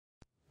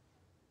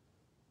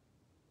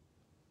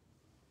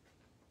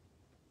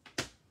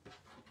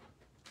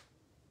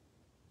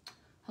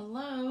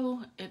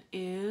Hello, it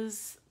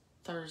is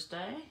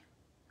Thursday,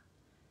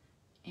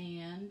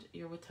 and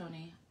you're with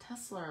Toni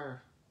Tessler.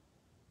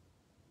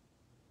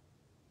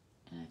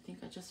 And I think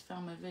I just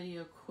found my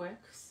video quick,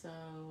 so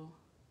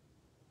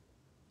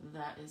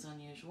that is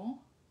unusual.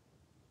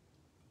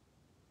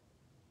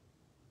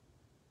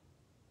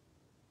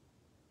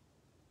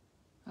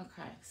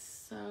 Okay,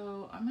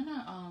 so I'm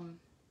gonna,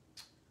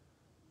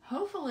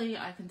 hopefully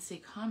I can see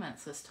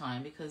comments this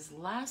time, because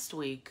last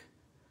week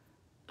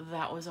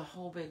that was a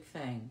whole big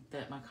thing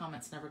that my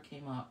comments never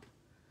came up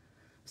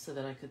so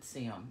that I could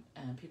see them,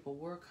 and people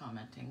were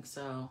commenting.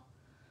 So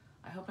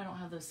I hope I don't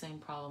have those same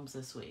problems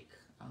this week.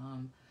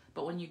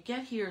 But when you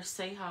get here,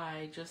 say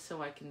hi just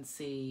so I can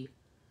see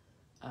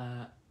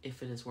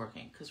if it is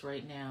working, because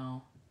right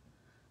now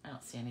I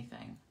don't see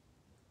anything.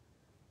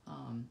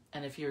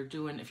 And if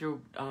you're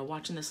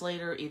watching this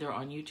later, either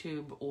on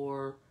YouTube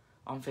or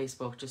on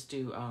Facebook, just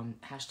do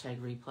hashtag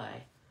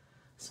replay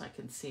so I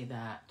can see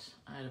that.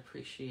 I'd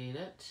appreciate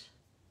it.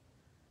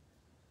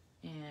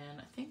 And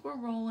I think we're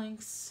rolling,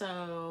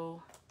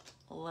 so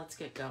let's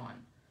get going.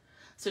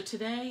 So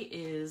today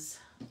is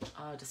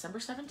December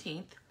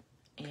 17th,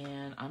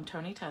 and I'm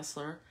Toni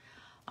Tessler.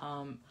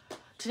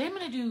 Today I'm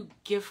going to do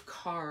gift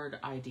card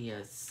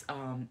ideas,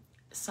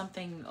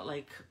 something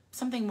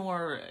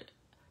more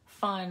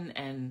fun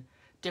and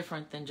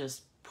different than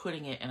just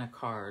putting it in a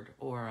card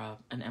or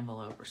an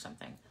envelope or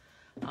something.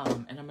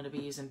 And I'm going to be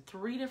using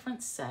 3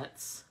 different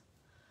sets: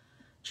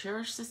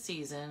 Cherish the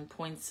Season,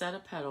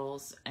 Poinsettia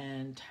Petals,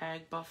 and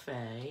Tag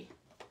Buffet.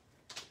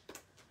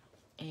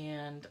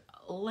 And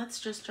let's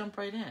just jump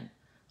right in.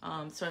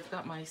 So I've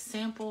got my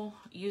sample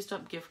used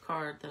up gift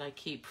card that I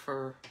keep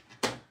for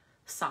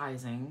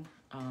sizing.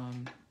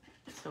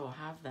 So I'll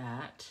have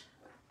that.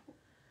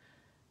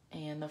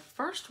 And the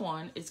first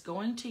one is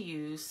going to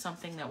use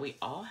something that we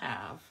all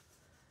have,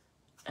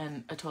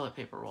 and a toilet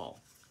paper roll,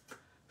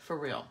 for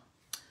real.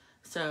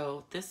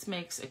 So this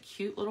makes a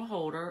cute little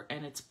holder,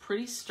 and it's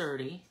pretty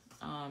sturdy,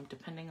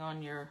 depending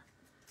on your,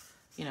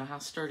 how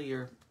sturdy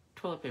your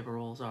toilet paper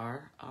rolls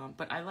are.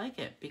 But I like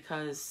it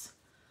because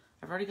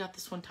I've already got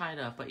this one tied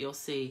up, but you'll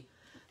see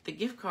the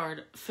gift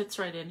card fits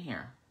right in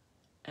here.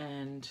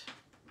 And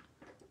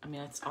I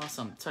mean, it's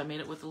awesome. So I made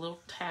it with a little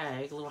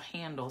tag, a little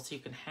handle, so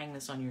you can hang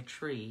this on your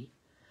tree.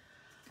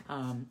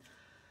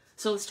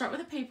 So let's start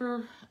with a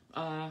paper,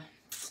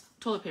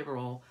 toilet paper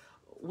roll.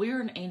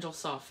 We're an Angel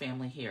Soft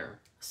family here.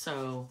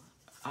 So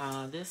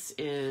this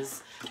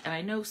is, and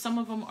I know some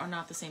of them are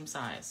not the same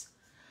size.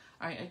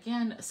 All right,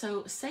 again,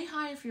 so say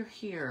hi if you're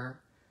here,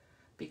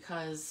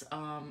 because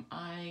I'm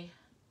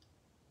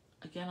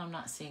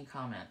not seeing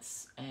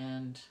comments,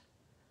 and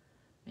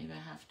maybe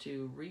I have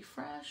to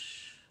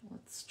refresh.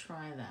 Let's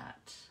try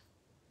that,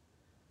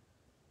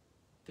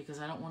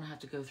 because I don't want to have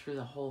to go through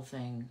the whole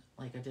thing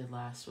like I did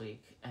last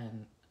week,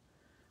 and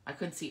I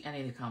couldn't see any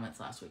of the comments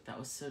last week. That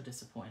was so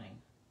disappointing.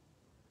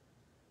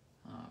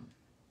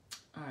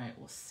 All right,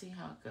 we'll see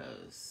how it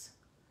goes.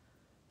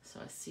 So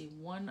I see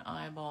one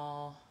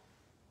eyeball,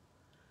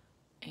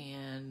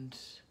 and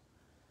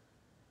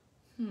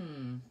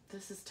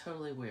this is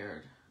totally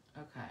weird.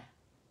 Okay.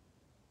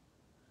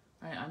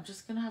 All right, I'm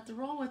just gonna have to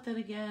roll with it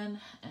again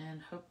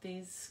and hope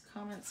these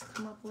comments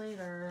come up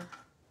later.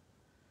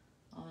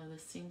 Although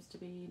this seems to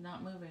be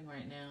not moving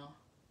right now.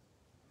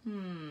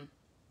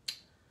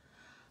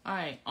 All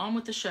right, on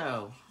with the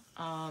show.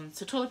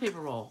 So toilet paper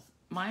roll.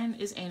 Mine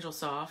is Angel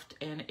Soft,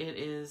 and it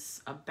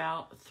is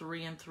about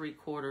 3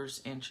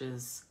 3/4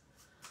 inches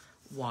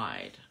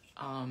wide.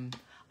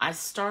 I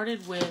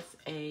started with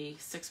a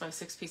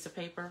 6x6 piece of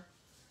paper.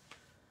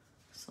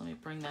 So let me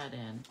bring that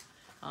in.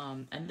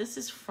 And this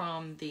is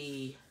from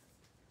the,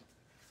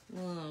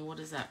 what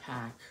is that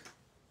pack?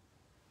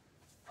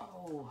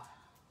 Oh,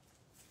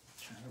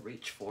 trying to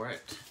reach for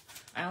it.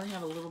 I only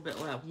have a little bit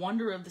left.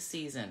 Wonder of the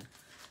Season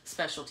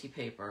specialty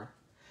paper.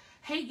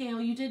 Hey, Gail,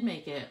 you did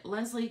make it.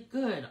 Leslie,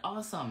 good,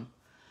 awesome.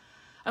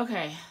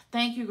 Okay,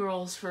 thank you,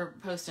 girls, for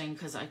posting,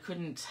 because I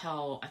couldn't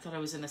tell. I thought I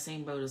was in the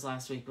same boat as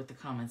last week with the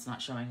comments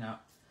not showing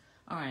up.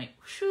 All right,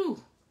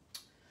 whew.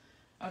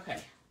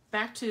 Okay,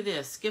 back to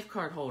this gift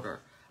card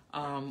holder.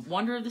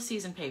 Wonder of the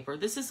Season paper.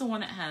 This is the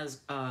one that has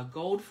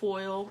gold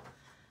foil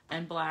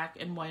and black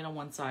and white on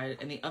one side,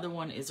 and the other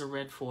one is a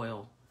red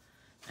foil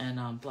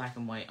and black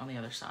and white on the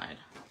other side.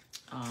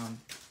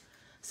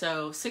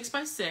 So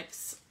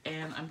 6x6,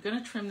 and I'm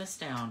gonna trim this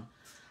down.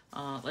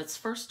 Let's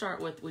first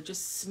start with, we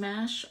just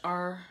smash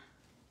our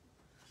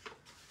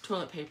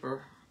toilet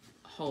paper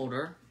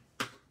holder.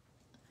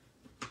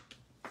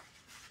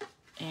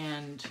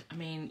 And I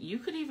mean, you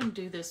could even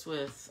do this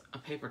with a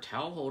paper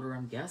towel holder,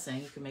 I'm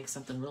guessing. You could make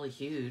something really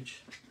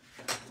huge.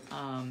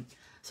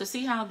 So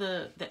see how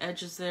the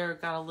edges there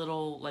got a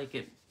little, like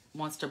it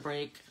wants to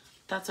break?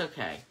 That's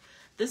okay.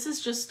 This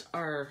is just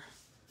our,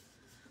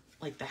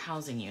 like the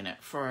housing unit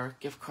for our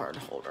gift card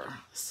holder.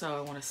 So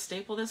I want to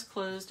staple this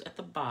closed at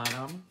the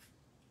bottom.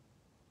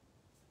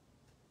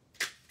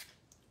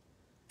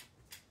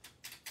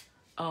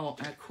 Oh,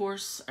 and of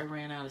course I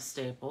ran out of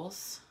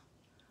staples.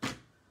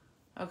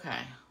 Okay.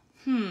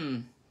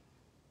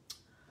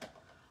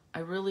 I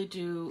really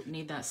do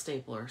need that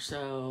stapler,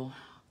 so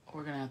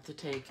we're gonna have to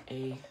take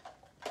a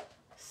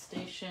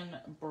station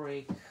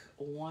break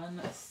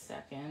 1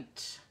 second.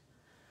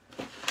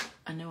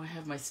 I know I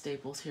have my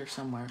staples here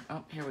somewhere.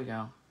 Oh, here we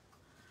go.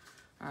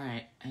 All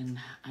right, and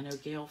I know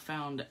Gail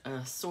found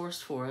a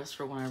source for us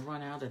for when I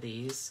run out of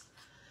these.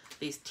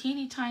 These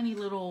teeny tiny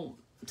little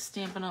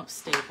Stampin' Up!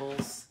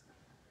 Staples.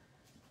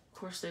 Of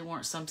course, they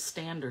weren't some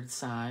standard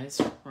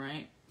size,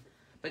 right?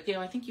 But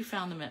Gail, I think you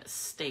found them at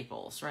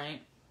Staples,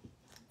 right?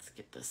 Let's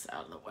get this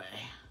out of the way.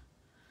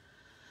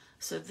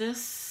 So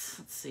this,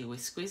 let's see, we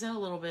squeeze out a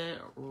little bit,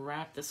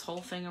 wrap this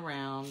whole thing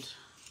around,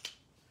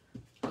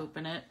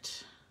 open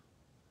it,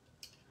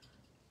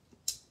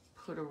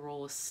 put a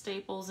roll of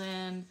staples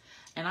in,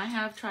 and I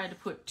have tried to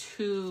put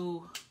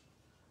 2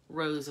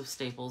 rows of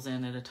staples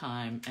in at a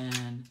time,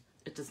 and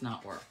it does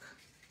not work.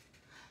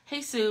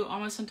 Hey Sue,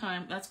 almost in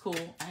time. That's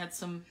cool. I had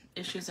some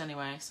issues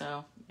anyway,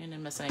 so you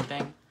didn't miss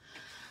anything.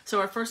 So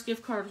our first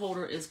gift card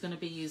holder is going to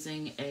be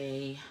using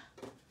a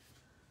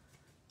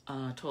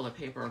toilet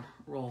paper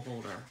roll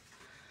holder.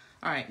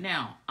 All right,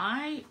 now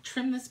I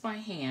trim this by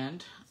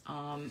hand.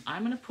 I'm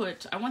going to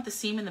put, I want the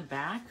seam in the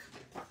back.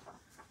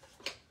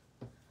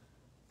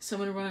 So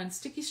I'm going to run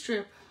sticky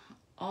strip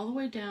all the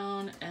way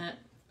down at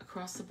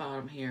across the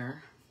bottom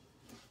here.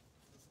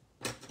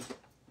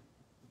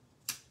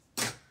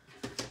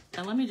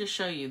 And let me just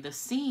show you the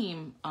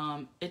seam.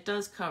 It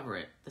does cover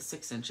it, the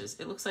 6 inches.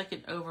 It looks like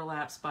it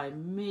overlaps by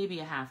maybe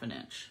a ½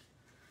 inch.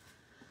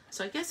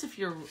 So I guess if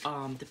you're,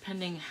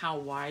 depending how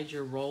wide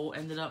your roll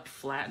ended up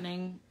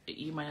flattening,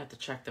 you might have to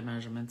check the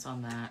measurements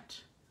on that.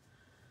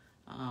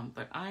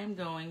 But I'm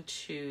going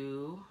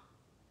to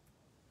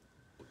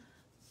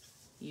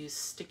use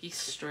sticky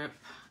strip,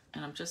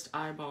 and I'm just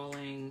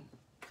eyeballing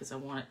because I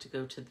want it to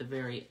go to the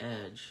very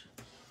edge.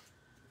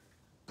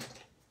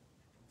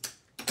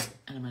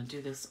 And I'm going to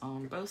do this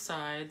on both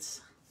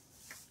sides.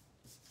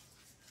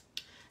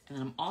 And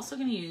then I'm also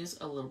going to use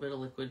a little bit of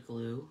liquid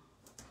glue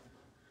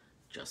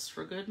just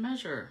for good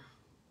measure.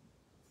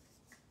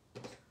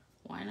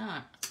 Why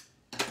not?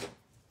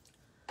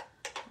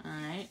 All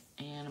right,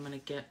 and I'm going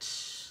to get,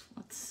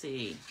 let's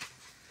see.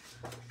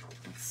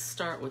 Let's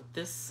start with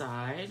this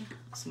side.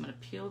 So I'm going to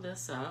peel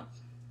this up.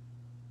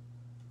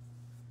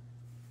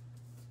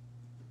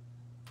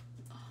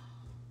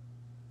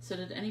 So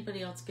did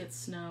anybody else get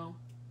snow?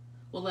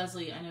 Well,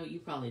 Leslie, I know you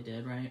probably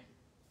did, right?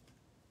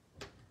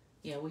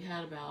 Yeah, we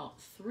had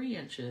about 3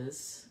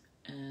 inches,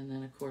 and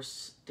then of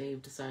course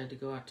Dave decided to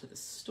go out to the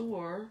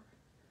store,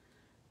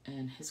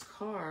 and his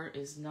car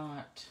is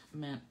not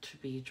meant to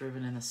be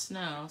driven in the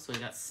snow, so he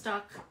got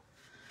stuck.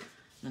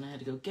 Then I had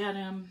to go get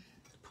him,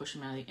 push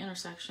him out of the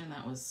intersection.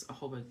 That was a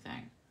whole big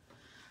thing.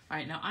 All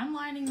right, now I'm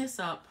lining this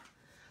up.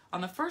 On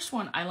the first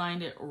one, I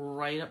lined it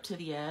right up to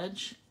the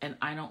edge, and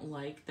I don't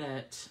like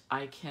that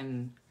I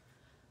can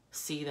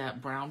see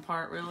that brown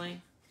part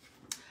really.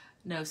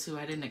 No, Sue,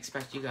 I didn't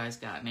expect you guys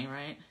got me,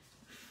 right?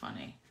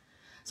 Funny.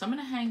 So I'm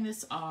going to hang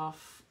this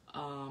off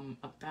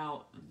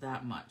about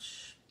that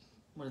much.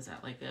 What is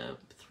that, like a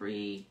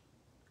 3/16,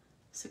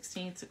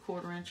 a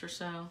 1/4 inch or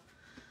so?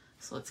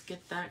 So let's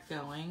get that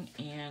going.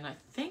 And I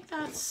think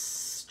that's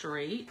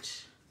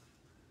straight.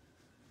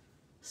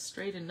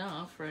 Straight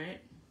enough, right?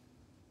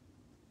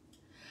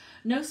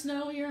 No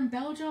snow here in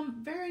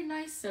Belgium. Very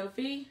nice,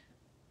 Sophie.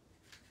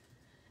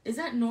 Is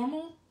that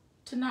normal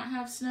to not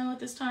have snow at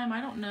this time?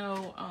 I don't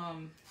know.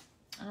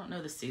 I don't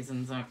know the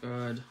season's that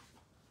good.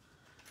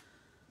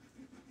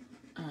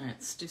 All right,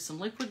 let's do some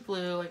liquid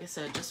glue. Like I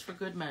said, just for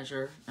good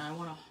measure.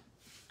 Now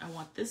I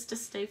want this to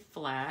stay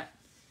flat,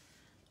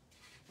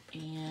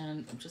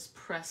 and I'm just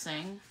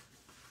pressing.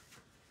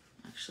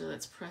 Actually,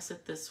 let's press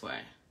it this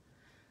way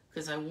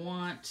because I'm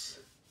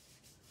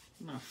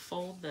gonna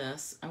fold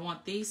this. I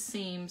want these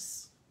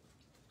seams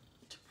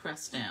to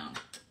press down.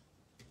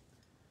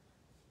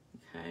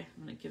 Okay,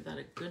 I'm gonna give that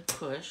a good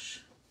push.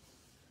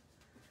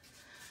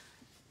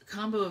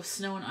 Combo of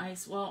snow and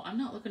ice. Well, I'm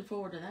not looking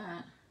forward to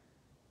that.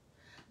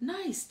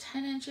 Nice,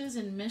 10 inches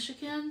in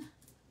Michigan.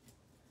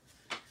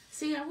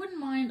 See, I wouldn't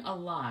mind a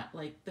lot,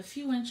 like the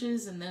few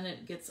inches and then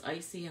it gets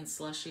icy and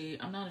slushy.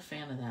 I'm not a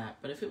fan of that,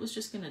 but if it was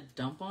just gonna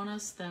dump on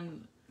us,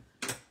 then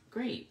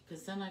great,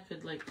 because then I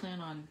could like plan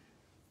on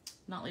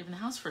not leaving the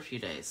house for a few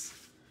days.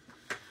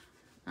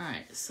 All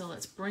right, so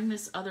let's bring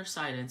this other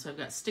side in. So I've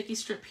got sticky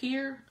strip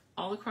here,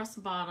 all across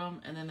the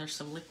bottom, and then there's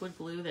some liquid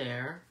glue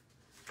there.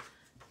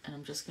 And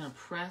I'm just gonna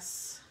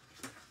press,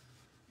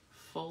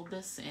 fold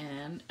this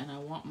in, and I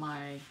want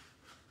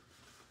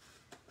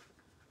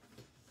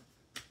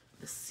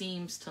the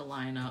seams to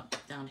line up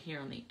down here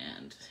on the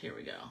end. Here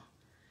we go.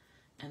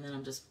 And then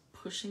I'm just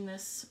pushing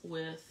this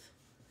with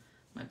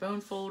my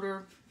bone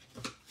folder,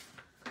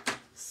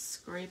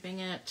 scraping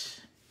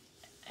it,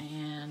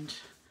 and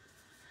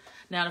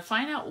now to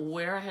find out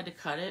where I had to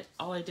cut it,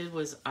 all I did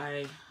was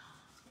I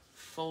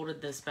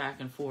folded this back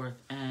and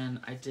forth and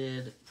I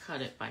did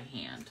cut it by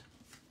hand.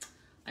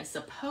 I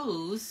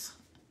suppose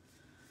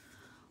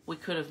we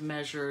could have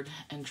measured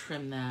and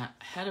trimmed that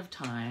ahead of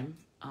time.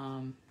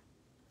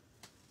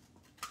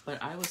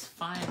 but I was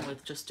fine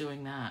with just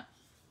doing that.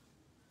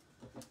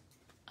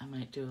 I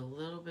might do a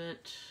little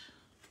bit.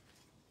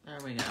 There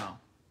we go.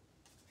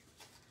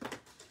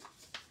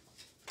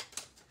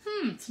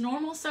 It's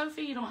normal,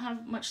 Sophie. You don't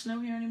have much snow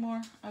here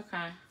anymore?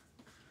 Okay.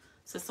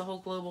 So it's the whole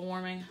global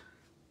warming.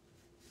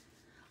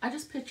 I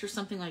just picture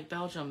something like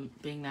Belgium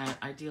being that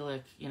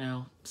idyllic, you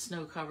know,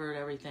 snow-covered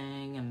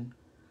everything and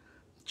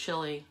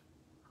chilly.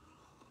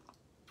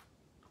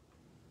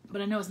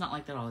 But I know it's not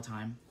like that all the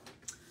time.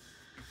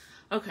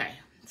 Okay,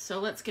 so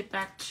let's get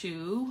back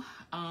to,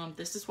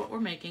 this is what we're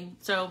making.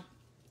 So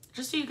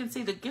just so you can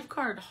see the gift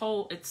card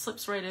hole, it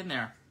slips right in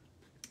there.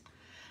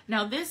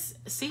 Now this,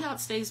 see how it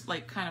stays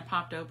like kind of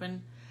popped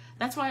open?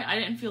 That's why I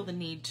didn't feel the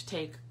need to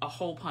take a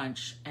hole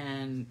punch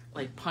and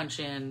like punch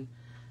in,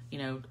 you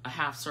know, a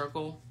half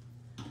circle,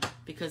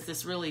 because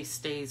this really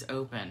stays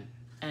open.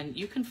 And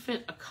you can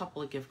fit a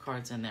couple of gift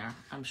cards in there,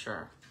 I'm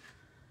sure.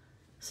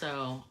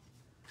 So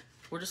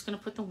we're just gonna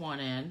put the one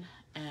in,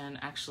 and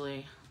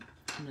actually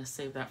I'm gonna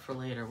save that for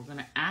later. We're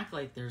gonna act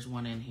like there's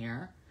one in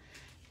here.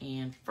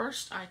 And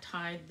first I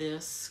tied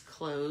this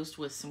closed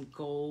with some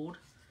gold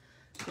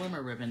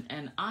glimmer ribbon,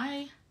 and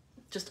I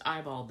just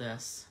eyeballed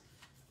this.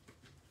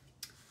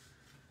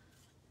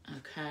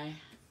 Okay,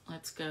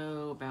 let's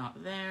go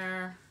about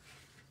there.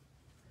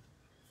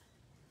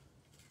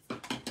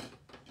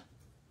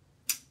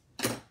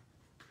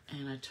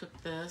 And I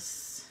took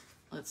this,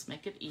 let's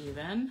make it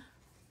even.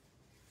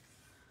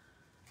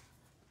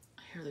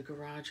 I hear the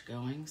garage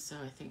going, so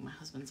I think my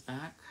husband's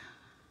back.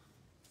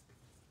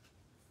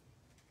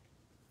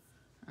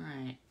 All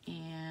right,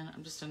 and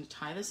I'm just gonna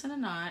tie this in a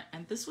knot,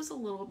 and this was a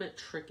little bit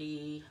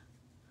tricky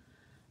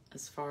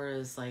as far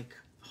as like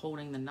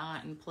holding the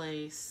knot in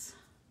place,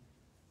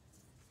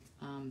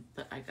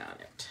 but I got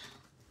it.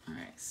 All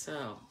right,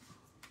 so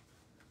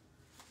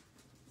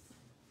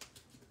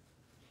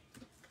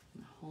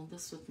I'm gonna hold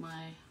this with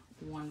my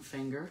one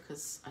finger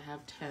because I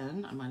have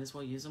 10. I might as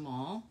well use them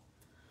all.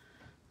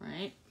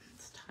 Right,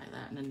 let's tie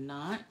that in a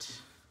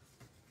knot.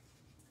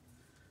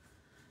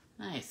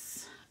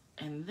 Nice.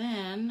 And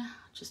then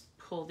just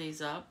pull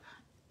these up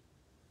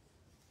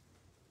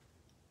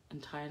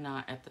and tie a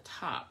knot at the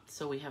top,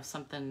 so we have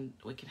something,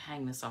 we can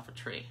hang this off a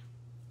tree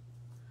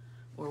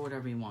or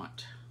whatever you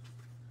want.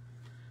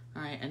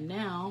 All right, and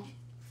now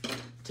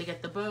to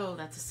get the bow,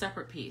 that's a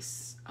separate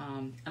piece.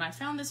 And I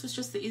found this was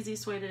just the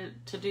easiest way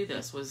to do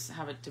this, was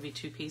have it to be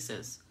 2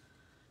 pieces.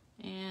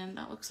 And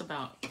that looks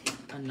about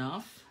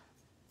enough.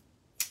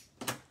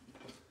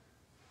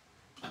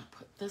 I'll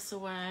put this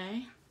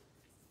away.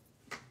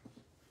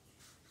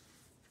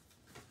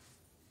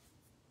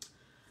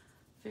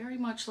 Very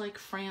much like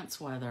France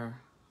weather.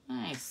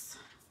 Nice.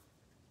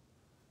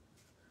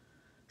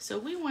 So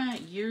we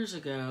went years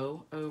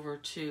ago over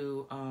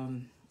to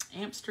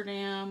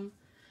Amsterdam,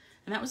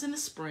 and that was in the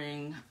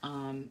spring,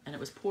 and it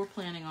was poor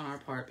planning on our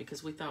part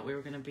because we thought we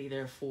were going to be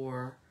there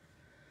for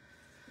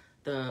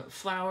the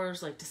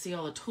flowers, like to see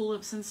all the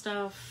tulips and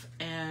stuff,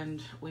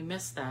 and we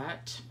missed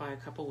that by a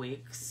couple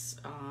weeks.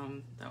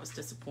 That was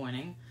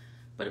disappointing,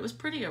 but it was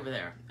pretty over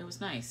there. It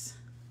was nice.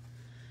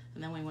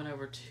 And then we went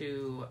over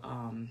to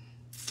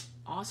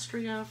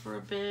Austria for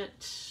a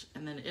bit,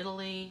 and then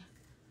Italy.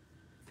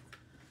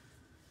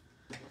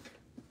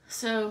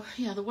 So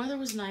yeah, the weather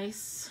was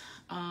nice.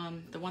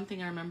 The one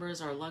thing I remember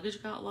is our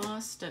luggage got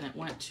lost, and it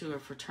went to a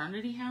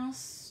fraternity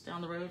house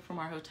down the road from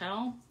our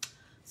hotel.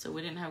 So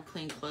we didn't have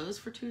clean clothes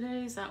for 2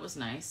 days. That was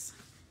nice.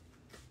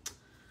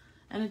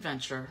 An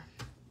adventure.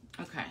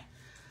 Okay.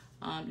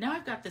 Now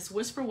I've got this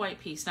Whisper White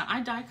piece. Now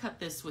I die cut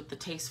this with the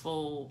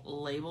Tasteful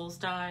Labels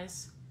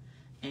dies.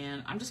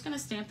 And I'm just gonna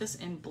stamp this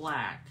in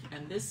black.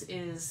 And this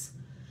is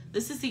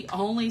the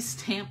only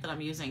stamp that I'm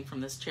using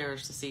from this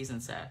Cherish the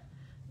Season set.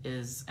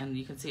 And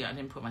you can see I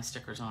didn't put my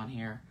stickers on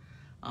here,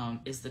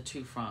 is the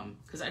To From.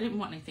 Because I didn't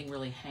want anything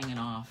really hanging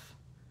off.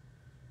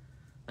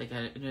 Like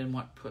I didn't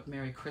want to put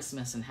Merry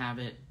Christmas and have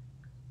it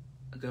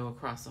go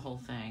across the whole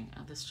thing.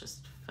 Oh, this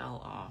just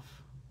fell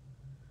off.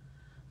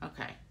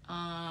 Okay,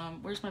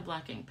 where's my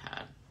black ink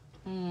pad?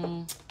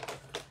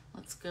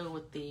 Let's go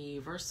with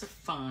the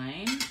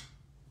VersaFine.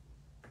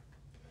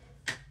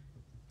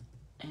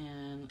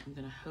 And I'm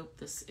gonna hope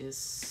this is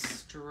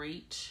straight-ish.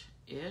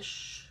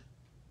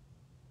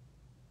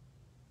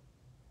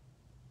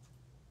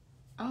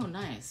 Oh,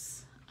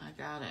 nice. I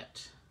got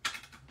it.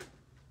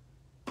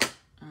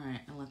 All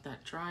right, and let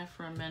that dry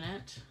for a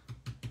minute.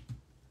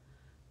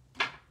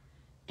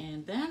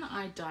 And then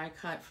I die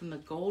cut from the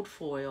gold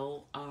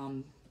foil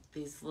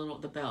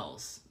the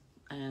bells.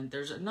 And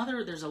there's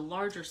a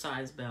larger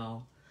size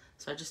bell.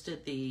 So I just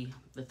did the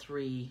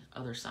 3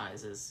 other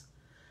sizes.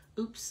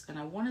 Oops, and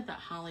I wanted that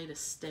holly to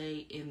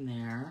stay in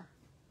there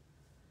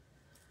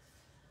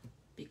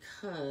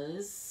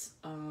because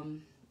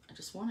I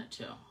just want it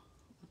to.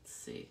 Let's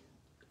see.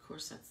 Of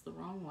course, that's the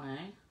wrong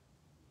way.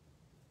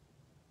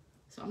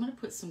 So I'm going to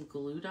put some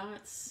glue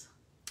dots,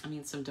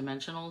 some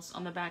dimensionals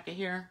on the back of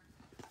here,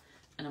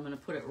 and I'm going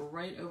to put it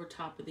right over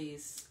top of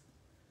these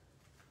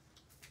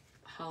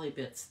holly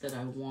bits that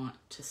I want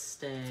to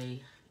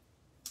stay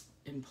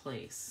in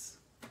place.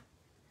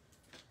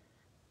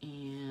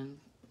 And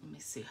let me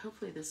see,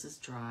 hopefully this is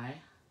dry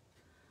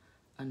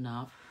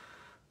enough.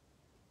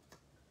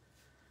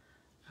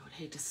 I would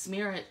hate to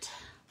smear it.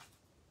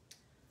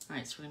 All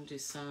right, so we're gonna do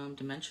some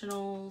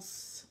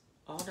dimensionals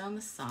all down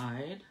the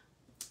side.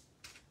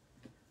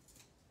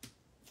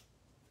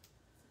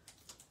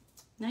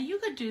 Now you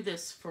could do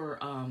this for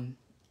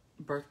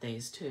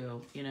birthdays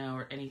too, you know,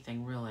 or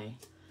anything really.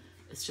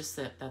 It's just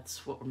that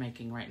that's what we're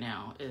making right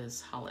now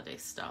is holiday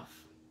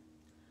stuff.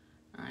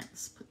 All right,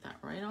 let's put that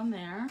right on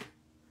there.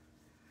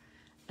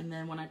 And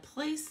then when I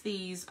place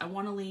these, I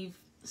want to leave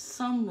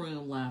some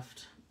room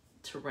left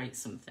to write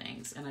some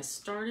things. And I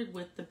started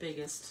with the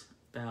biggest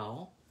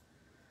bell.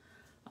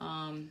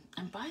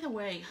 And by the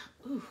way,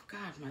 ooh,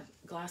 God, my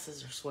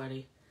glasses are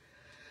sweaty.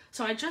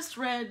 So I just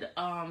read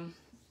on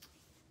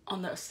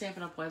the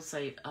Stampin' Up!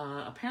 Website,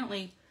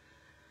 apparently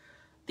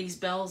these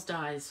bells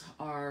dies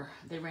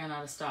they ran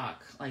out of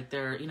stock. Like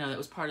they're, you know, that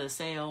was part of the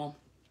sale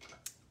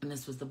and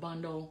this was the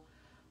bundle.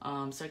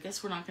 So I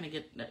guess we're not going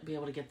to be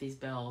able to get these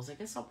bells. I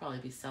guess I'll probably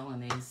be selling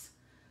these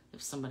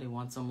if somebody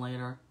wants them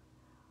later.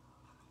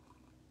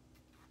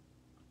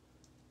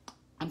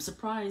 I'm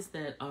surprised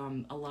that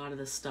a lot of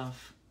this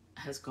stuff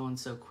has gone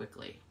so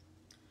quickly.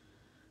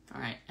 All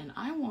right, and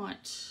I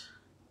want,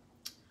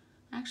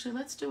 actually,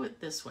 let's do it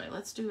this way.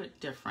 Let's do it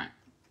different.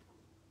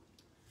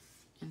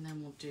 And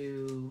then we'll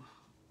do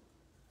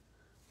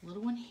a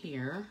little one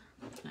here.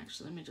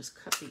 Actually, let me just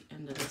cut the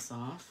end of this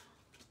off.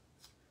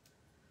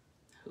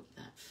 Hope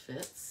that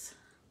fits.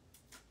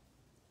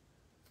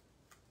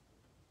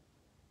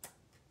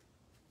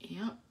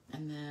 Yep,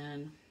 and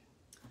then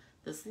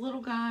this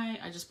little guy,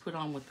 I just put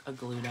on with a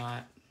glue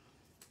dot.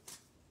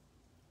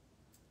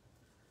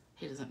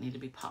 He doesn't need to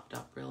be popped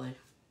up, really.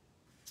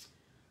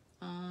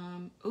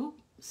 Ooh,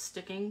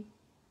 sticking.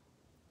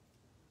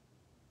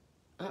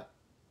 Oh,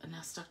 and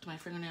now stuck to my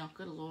fingernail.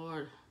 Good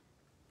Lord.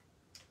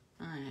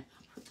 All right,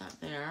 I'll put that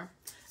there.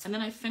 And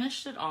then I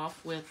finished it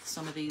off with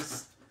some of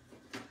these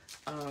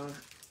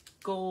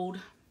gold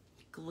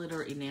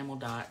glitter enamel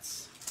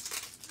dots,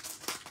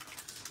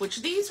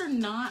 which these are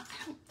not,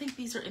 I don't think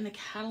these are in the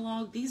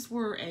catalog. These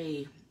were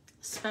a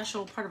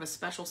special, part of a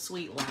special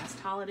suite last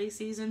holiday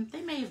season.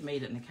 They may have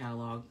made it in the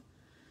catalog.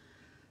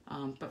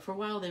 But for a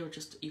while they were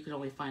just, you could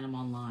only find them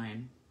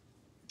online.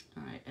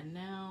 All right, and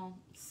now,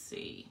 let's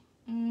see.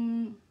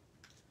 That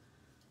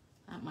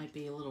might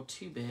be a little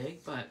too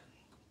big, but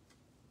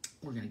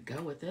we're gonna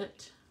go with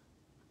it.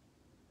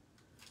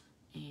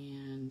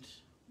 And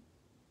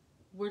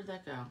where did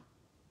that go?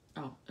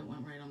 Oh, it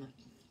went right on the,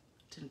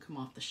 didn't come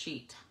off the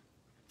sheet.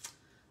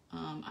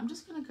 I'm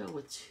just gonna go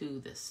with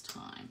 2 this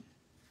time.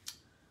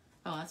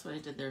 Oh, that's what I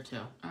did there too.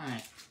 All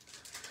right,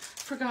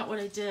 forgot what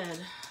I did.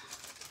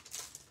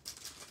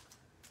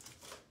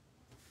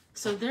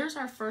 So there's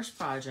our first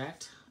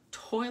project,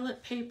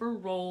 toilet paper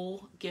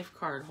roll gift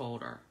card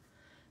holder.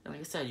 And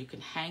like I said, you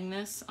can hang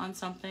this on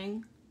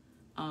something.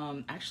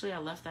 Actually, I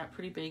left that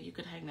pretty big. You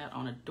could hang that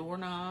on a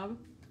doorknob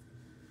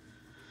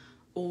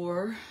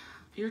or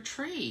your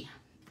tree.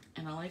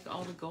 And I like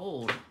all the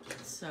gold.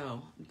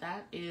 So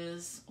that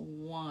is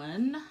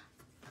one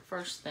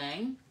first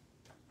thing.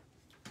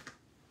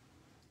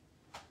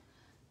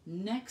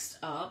 Next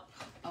up,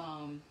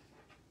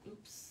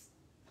 oops,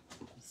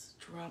 it's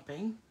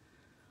dropping.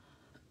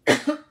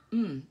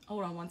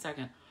 Hold on one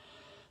second.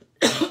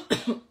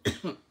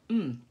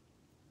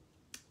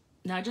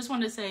 Now I just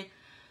wanted to say,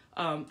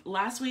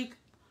 last week,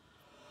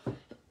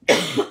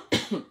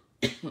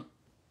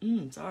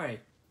 sorry,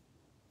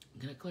 I'm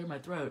gonna clear my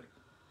throat.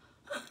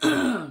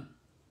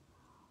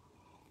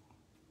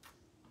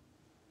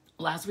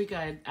 Last week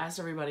I asked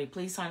everybody,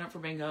 please sign up for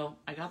bingo.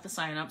 I got the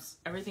sign-ups,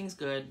 everything's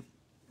good.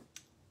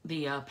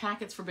 The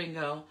packets for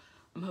bingo,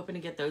 I'm hoping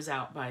to get those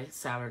out by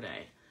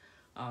Saturday.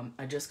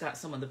 I just got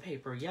some of the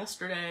paper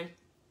yesterday,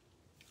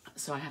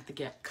 so I have to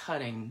get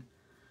cutting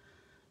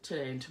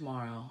today and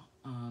tomorrow.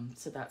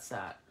 So that's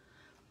that.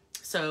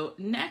 So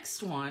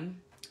next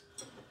one,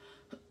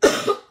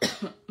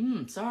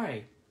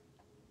 sorry.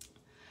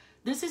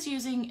 This is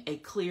using a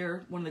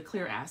clear, one of the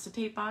clear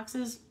acetate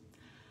boxes.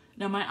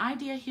 Now my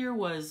idea here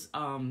was,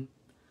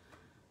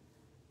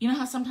 you know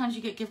how sometimes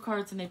you get gift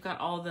cards and they've got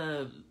all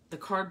the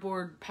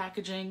cardboard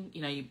packaging,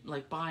 you know, you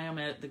like buy them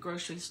at the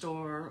grocery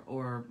store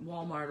or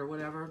Walmart or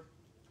whatever.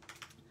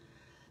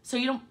 So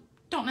you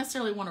don't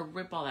necessarily want to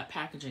rip all that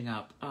packaging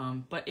up,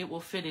 but it will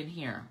fit in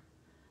here.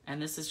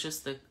 And this is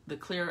just the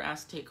clear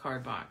acetate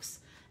card box.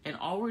 And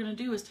all we're going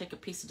to do is take a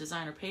piece of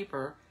designer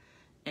paper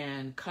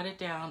and cut it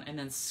down and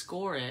then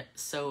score it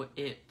so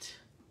it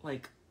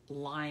like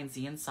lines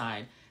the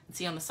inside. And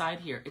see on the side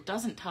here, it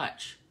doesn't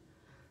touch.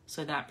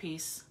 So that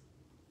piece,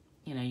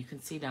 you know, you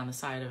can see down the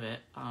side of it.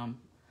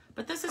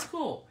 But this is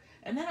cool.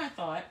 And then I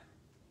thought,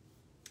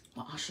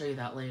 well, I'll show you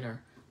that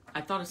later.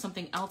 I thought of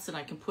something else that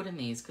I can put in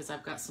these because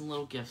I've got some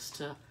little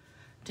gifts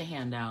to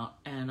hand out.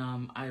 And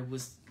I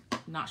was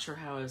not sure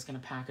how I was going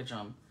to package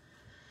them.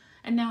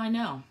 And now I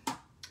know.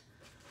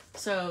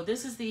 So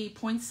this is the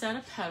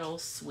Poinsettia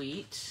Petals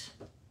suite.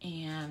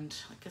 And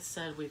like I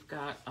said, we've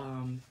got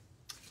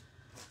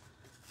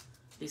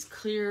these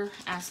clear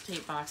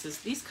acetate boxes.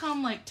 These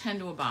come like 10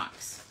 to a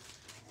box.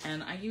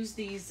 And I use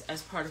these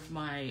as part of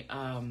my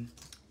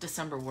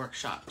December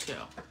workshop too.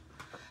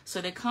 So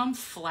they come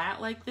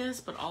flat like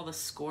this, but all the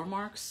score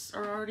marks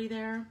are already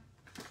there.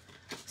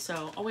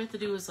 So all we have to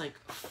do is like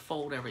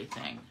fold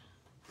everything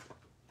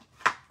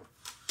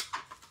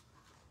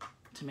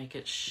to make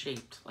it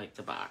shaped like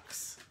the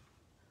box.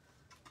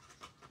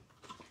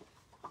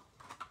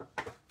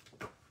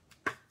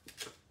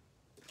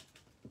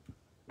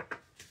 I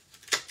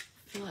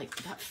feel like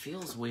that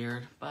feels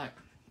weird, but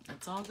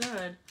it's all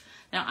good.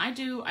 Now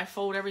I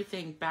fold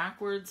everything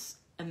backwards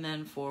and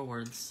then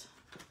forwards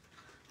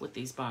with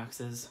these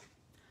boxes,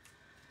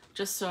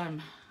 just so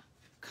I'm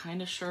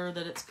kind of sure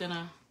that it's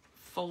gonna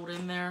fold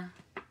in there.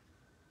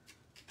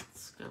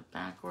 Let's go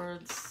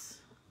backwards.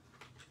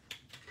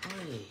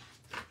 Oy.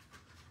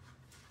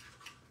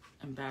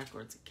 And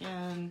backwards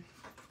again,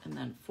 and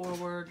then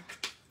forward.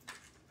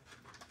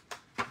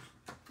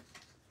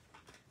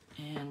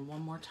 And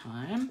one more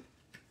time.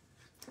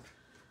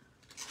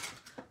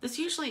 This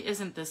usually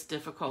isn't this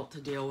difficult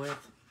to deal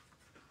with.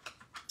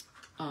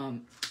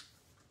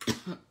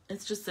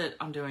 It's just that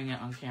I'm doing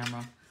it on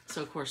camera.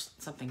 So of course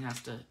something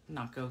has to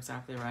not go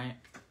exactly right.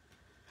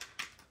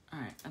 All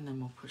right, and then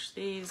we'll push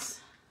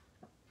these.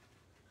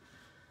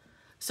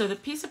 So the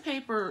piece of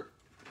paper,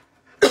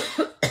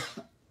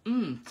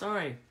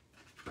 sorry.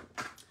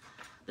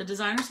 The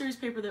designer series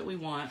paper that we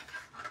want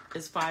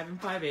is 5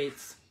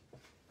 5/8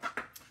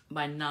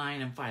 by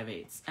 9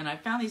 5/8. And I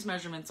found these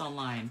measurements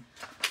online.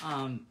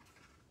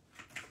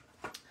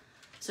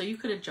 So you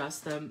could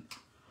adjust them.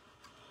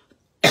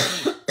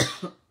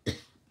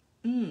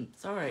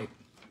 Sorry.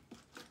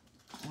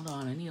 Hold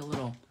on, I need a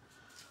little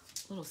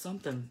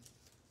something.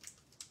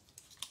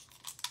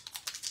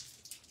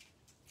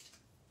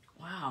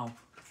 Wow.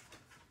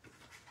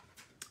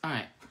 All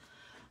right.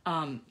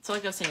 So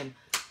like I was saying,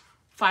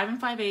 5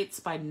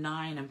 5/8 by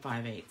 9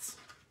 5/8.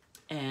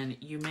 And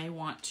you may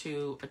want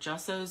to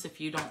adjust those if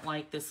you don't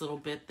like this little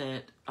bit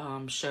that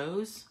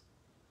shows.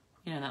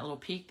 You know, that little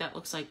peak, that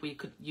looks like we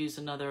could use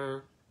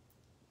another,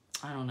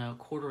 I don't know,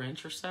 1/4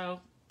 inch or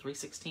so,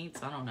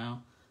 3/16, I don't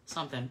know,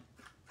 something.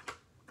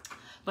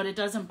 But it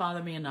doesn't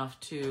bother me enough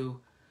to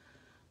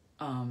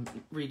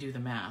redo the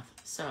math.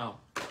 So,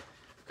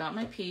 got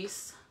my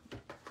piece.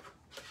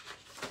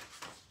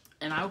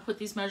 And I will put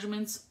these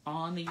measurements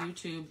on the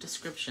YouTube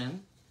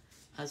description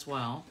as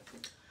well.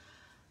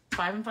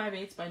 5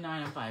 5/8 by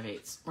 9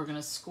 5/8. We're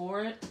gonna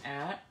score it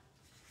at,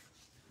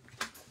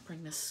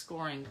 bring this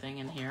scoring thing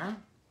in here.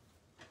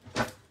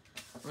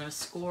 We're gonna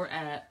score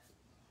at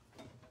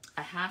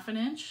a 1/2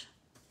 inch,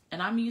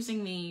 and I'm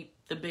using the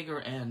bigger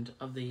end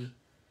of the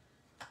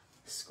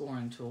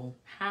scoring tool.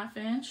 1/2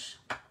 inch,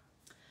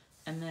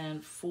 and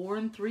then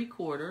 4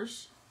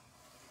 3/4,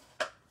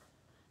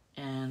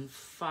 and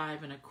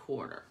 5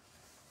 1/4.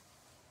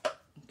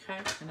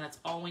 Okay, and that's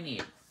all we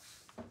need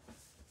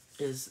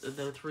is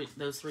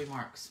those three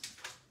marks.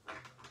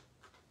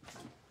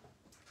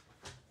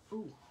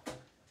 Ooh.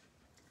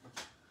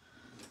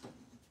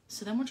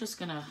 So then we're just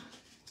gonna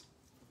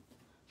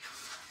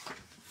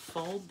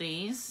fold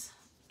these,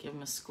 give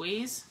them a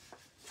squeeze,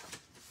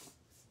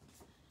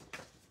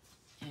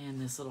 and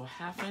this little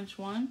 1/2 inch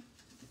one,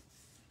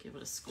 give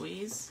it a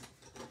squeeze.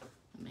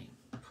 Let me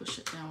push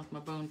it down with my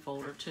bone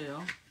folder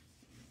too.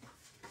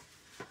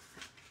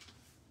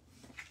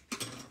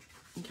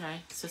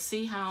 Okay, so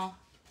see how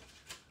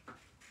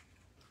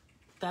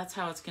that's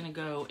how it's gonna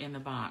go in the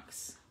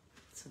box.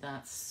 So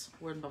that's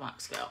where the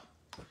box go.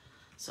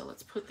 So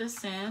let's put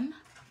this in.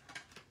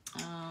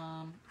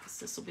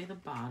 This will be the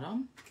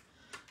bottom.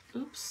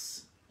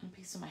 Oops, and a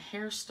piece of my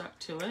hair stuck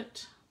to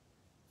it.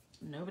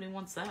 Nobody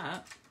wants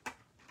that.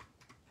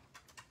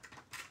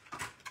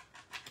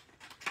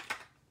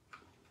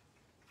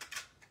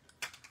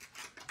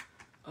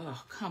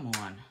 Oh, come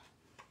on.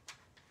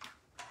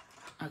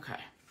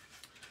 Okay,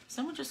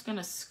 so we're just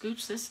gonna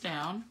scooch this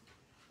down.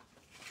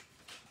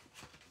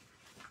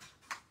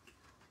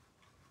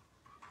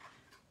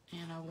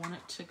 And I want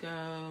it to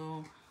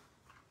go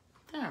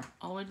there,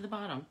 all the way to the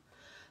bottom.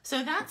 So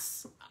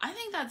I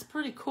think that's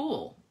pretty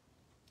cool.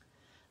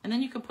 And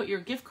then you can put your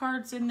gift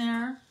cards in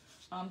there.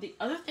 The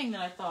other thing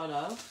that I thought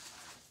of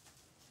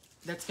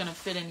that's gonna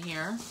fit in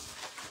here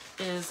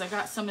is I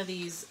got some of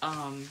these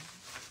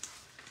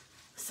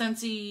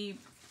Scentsy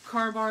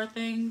car bar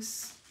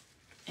things.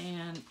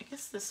 And I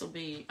guess this will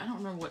be, I don't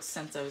remember what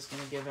scents I was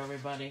gonna give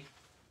everybody.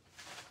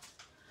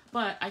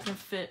 But I can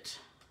fit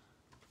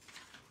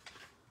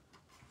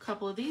a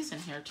couple of these in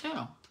here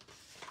too.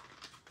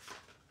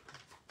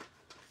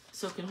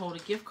 So it can hold a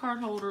gift card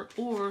holder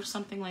or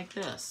something like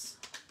this.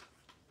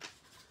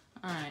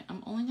 All right,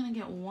 I'm only gonna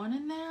get one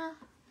in there.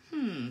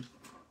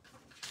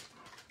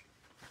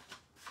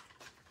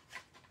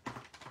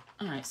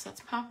 All right, so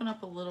that's popping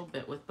up a little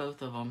bit with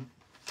both of them.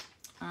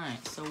 All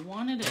right, so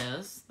one it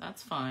is,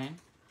 that's fine.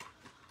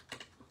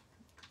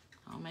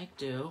 I'll make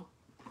do.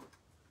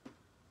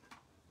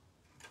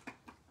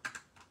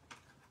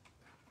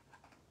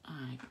 All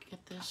right,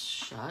 get this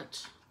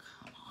shut.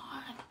 Come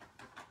on.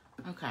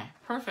 Okay,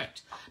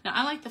 perfect. Now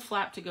I like the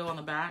flap to go on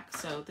the back,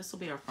 so this will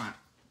be our front.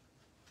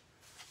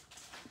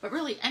 But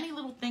really, any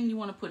little thing you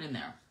want to put in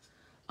there.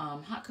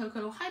 Hot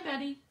cocoa, hi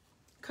Betty.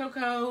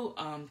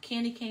 Cocoa,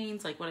 candy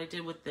canes, like what I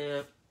did with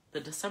the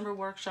December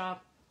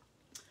workshop.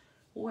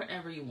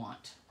 Whatever you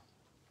want.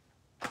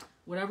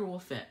 Whatever will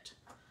fit.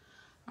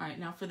 All right,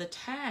 now for the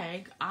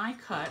tag, I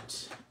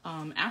cut,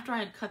 after I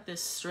had cut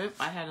this strip,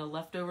 I had a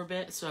leftover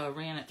bit, so I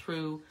ran it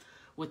through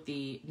with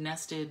the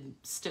nested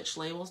stitch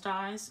labels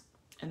dies,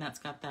 and that's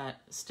got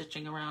that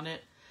stitching around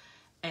it.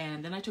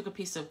 And then I took a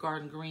piece of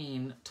garden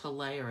green to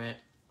layer it,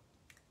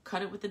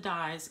 cut it with the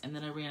dies, and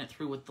then I ran it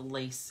through with the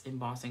lace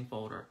embossing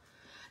folder.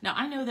 Now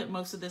I know that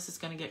most of this is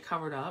going to get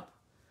covered up,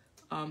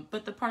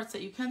 but the parts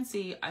that you can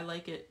see, I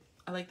like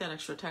that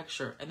extra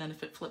texture, and then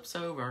if it flips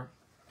over,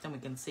 then we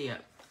can see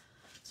it.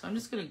 So I'm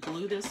just going to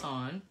glue this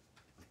on.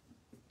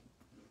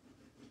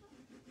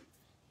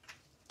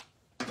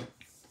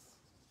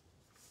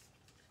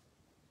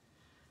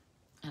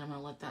 And I'm going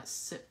to let that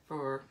sit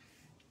for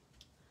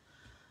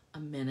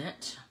a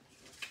minute.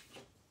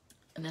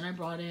 And then I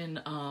brought in,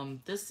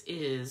 this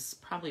is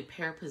probably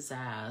Pear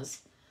Pizzazz,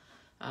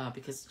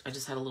 because I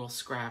just had a little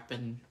scrap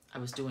and I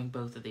was doing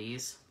both of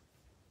these.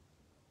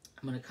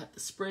 I'm going to cut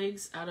the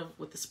sprigs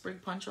with the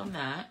sprig punch on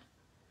that.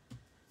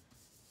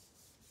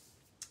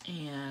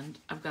 And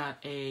I've got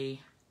a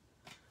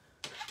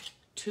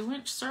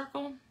 2-inch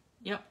circle.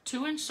 Yep,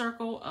 2-inch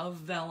circle of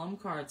vellum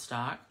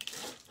cardstock.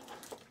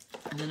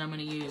 And then I'm going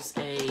to use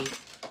a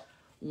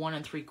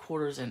 1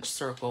 3/4 inch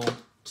circle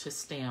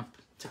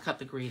to cut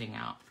the greeting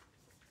out.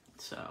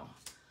 So,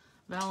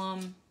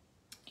 vellum,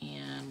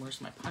 and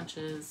where's my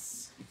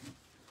punches?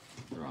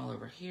 They're all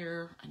over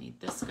here. I need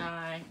this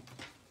guy.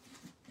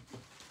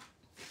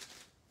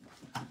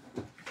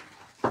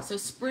 So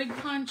sprig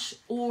punch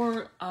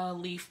or a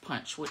leaf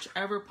punch,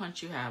 whichever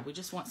punch you have. We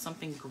just want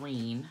something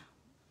green.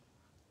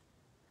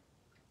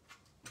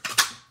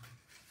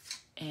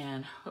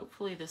 And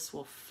hopefully this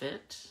will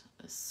fit,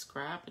 this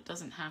scrap. It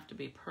doesn't have to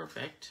be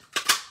perfect.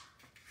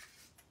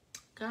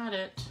 Got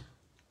it.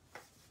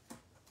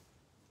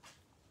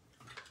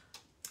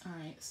 All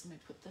right, so let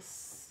me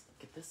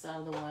get this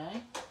out of the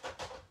way.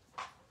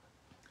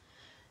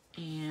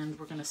 And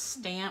we're gonna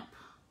stamp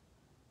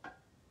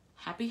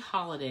Happy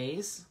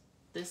Holidays.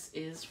 This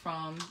is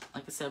from,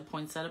 like I said,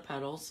 Poinsettia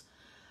Petals.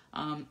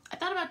 I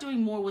thought about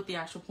doing more with the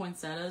actual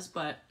poinsettias,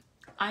 but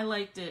I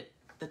liked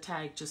the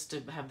tag just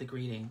to have the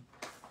greeting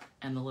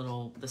and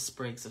the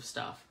sprigs of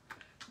stuff.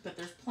 But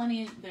there's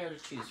plenty there to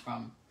choose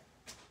from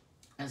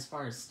as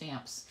far as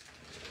stamps.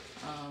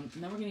 And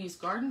then we're gonna use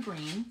Garden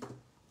Green.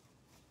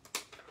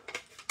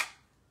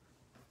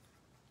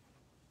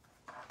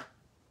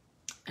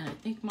 And I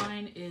think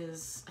I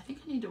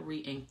need to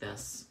re-ink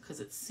this because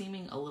it's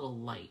seeming a little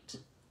light.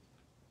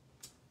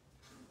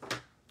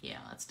 Yeah,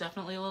 it's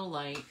definitely a little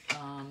light.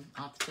 I'll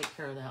have to take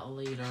care of that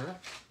later.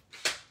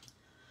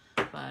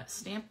 But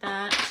stamp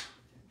that,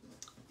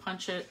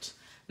 punch it.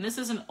 And this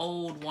is an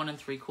old 1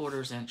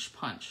 3/4 inch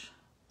punch.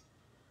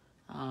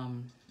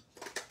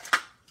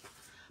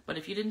 But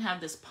if you didn't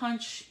have this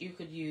punch, you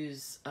could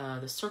use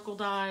the circle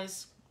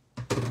dies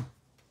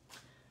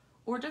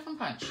or a different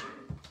punch.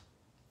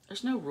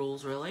 There's no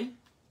rules really.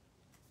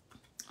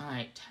 All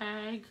right,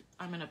 tag.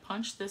 I'm gonna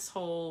punch this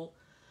hole.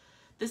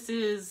 This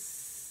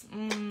is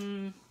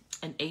an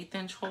 1/8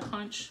 inch hole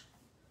punch.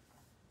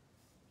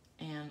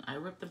 And I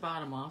ripped the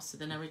bottom off, so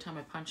then every time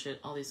I punch it,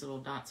 all these little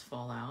dots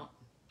fall out,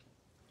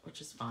 which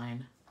is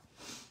fine.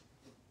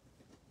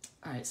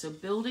 All right, so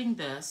building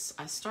this,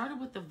 I started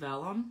with the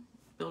vellum,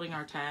 building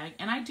our tag,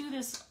 and I do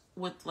this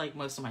with like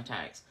most of my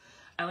tags.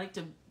 I like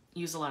to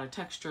use a lot of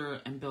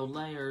texture and build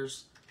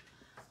layers.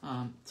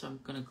 So I'm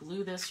gonna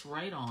glue this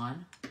right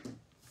on.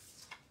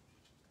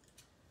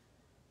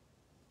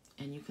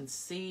 And you can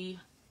see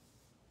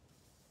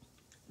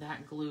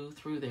that glue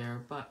through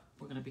there, but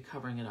we're gonna be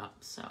covering it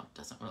up, so it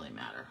doesn't really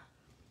matter.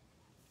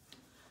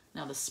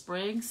 Now the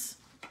sprigs,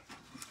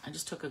 I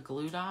just took a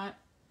glue dot,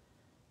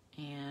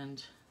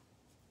 and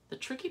the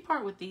tricky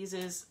part with these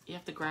is you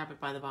have to grab it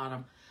by the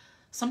bottom.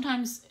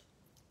 Sometimes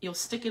you'll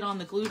stick it on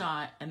the glue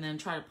dot and then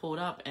try to pull it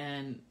up,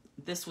 and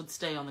this would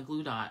stay on the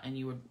glue dot and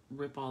you would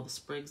rip all the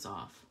sprigs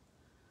off.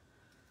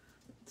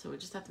 So we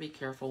just have to be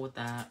careful with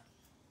that.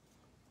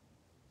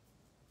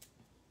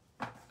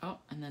 Oh,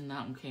 and then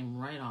that one came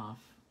right off.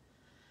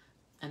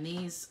 And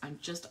these, I'm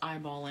just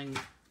eyeballing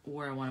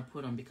where I want to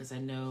put them because I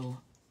know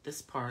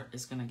this part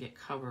is going to get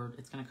covered.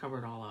 It's going to cover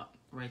it all up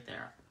right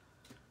there.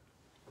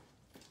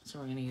 So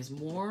we're going to use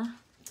more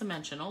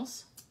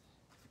dimensionals.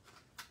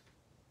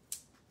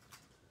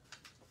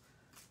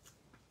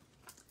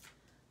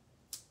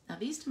 Now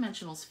these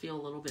dimensionals feel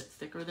a little bit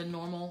thicker than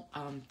normal.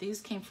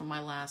 These came from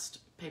my last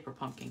paper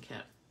pumpkin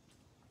kit.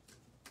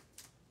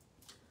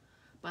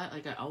 But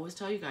like I always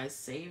tell you guys,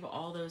 save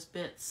all those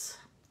bits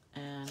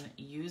and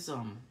use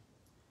them.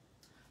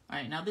 All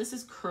right, now this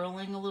is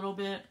curling a little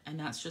bit, and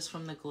that's just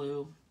from the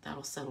glue.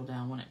 That'll settle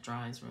down when it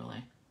dries,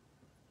 really.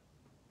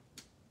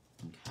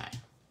 Okay.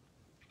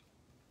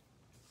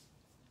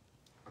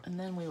 And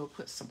then we will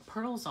put some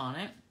pearls on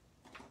it.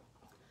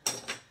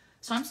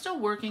 So I'm still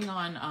working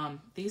on,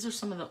 these are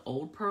some of the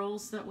old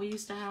pearls that we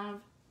used to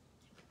have.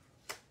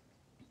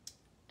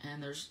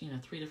 And there's, you know,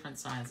 3 different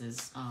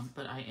sizes,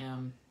 but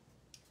I'm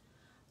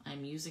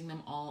using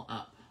them all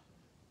up.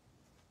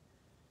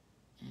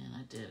 And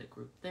I did a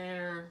group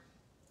there.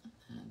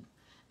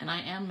 And I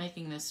am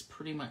making this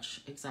pretty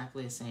much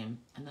exactly the same.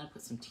 And then I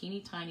put some teeny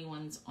tiny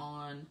ones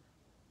on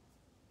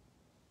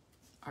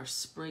our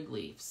sprig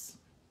leaves,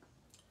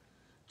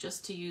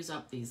 just to use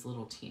up these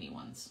little teeny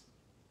ones.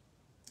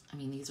 I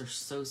mean, these are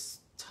so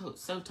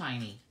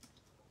tiny.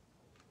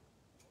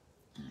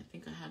 And I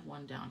think I had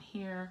one down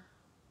here.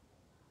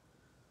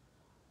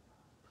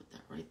 Put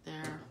that right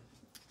there.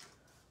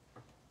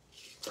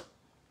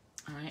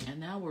 All right, and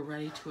now we're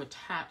ready to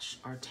attach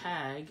our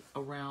tag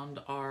around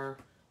our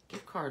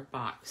gift card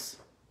box.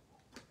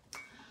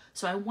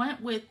 So I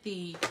went with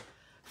the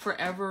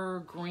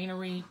Forever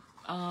Greenery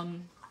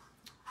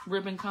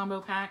ribbon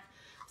combo pack.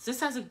 So this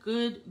has a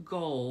good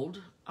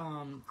gold,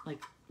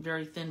 like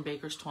very thin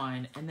baker's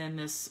twine, and then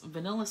this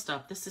vanilla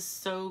stuff. This is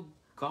so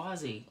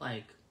gauzy,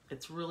 like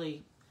it's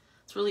really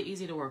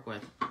easy to work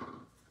with.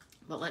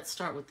 But let's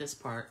start with this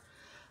part.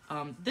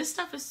 This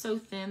stuff is so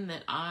thin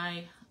that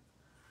I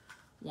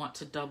want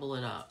to double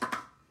it up.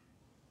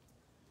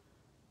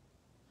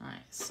 All right,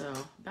 so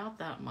about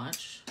that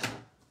much.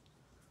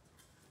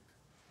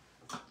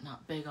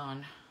 Not big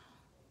on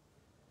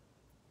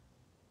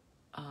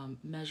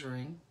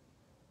measuring.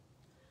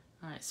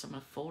 All right, so I'm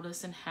gonna fold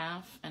this in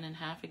half and in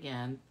half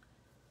again.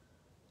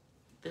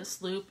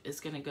 This loop is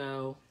gonna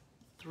go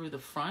through the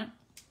front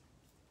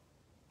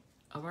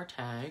of our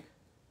tag.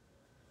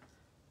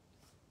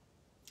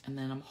 And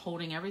then I'm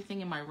holding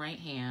everything in my right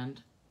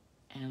hand,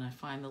 and I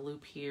find the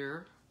loop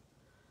here.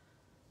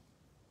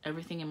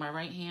 Everything in my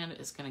right hand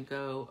is gonna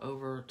go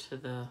over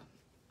to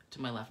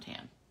my left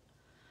hand,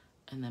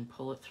 and then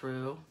pull it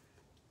through,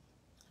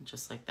 and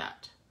just like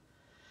that.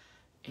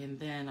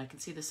 And then I can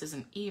see this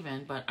isn't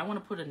even, but I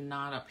wanna put a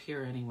knot up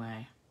here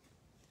anyway.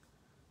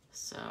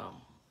 So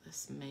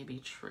this may be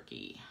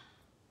tricky.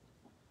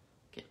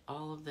 Get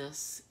all of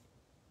this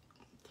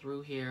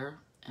through here.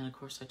 And of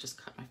course I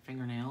just cut my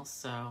fingernails,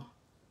 so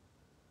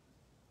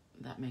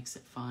that makes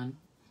it fun.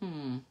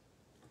 Let's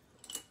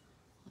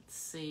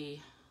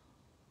see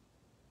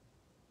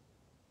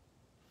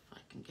if I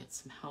can get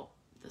some help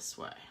this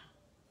way.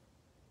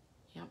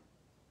 Yep.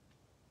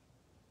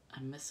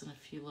 I'm missing a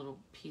few little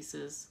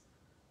pieces.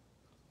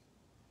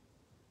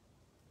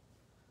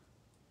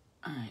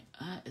 All right,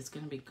 that is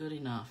gonna be good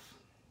enough.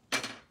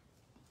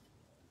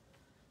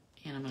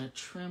 And I'm gonna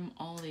trim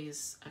all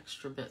these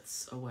extra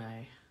bits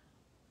away.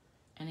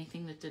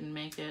 Anything that didn't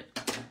make it,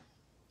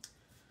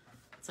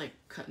 it's like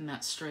cutting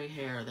that stray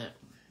hair that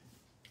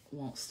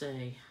won't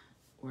stay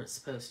where it's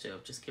supposed to.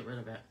 Just get rid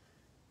of it.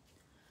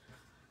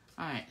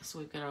 All right, so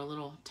we've got our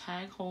little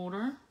tag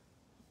holder.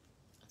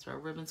 So our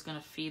ribbon's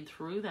gonna feed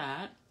through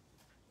that.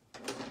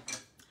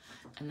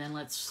 And then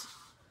let's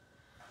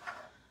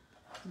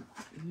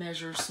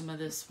measure some of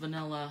this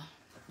vanilla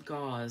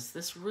gauze.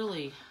 This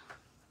really,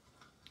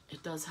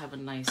 it does have a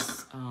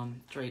nice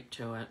drape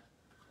to it.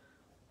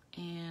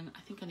 And I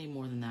think I need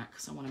more than that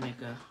because I want to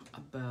make a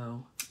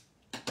bow.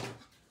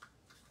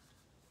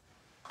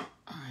 All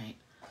right.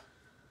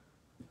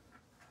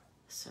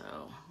 So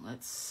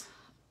let's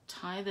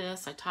tie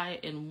this. I tie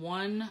it in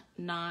one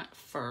knot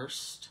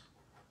first.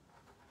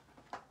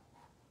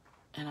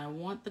 And I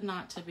want the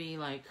knot to be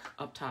like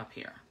up top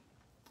here.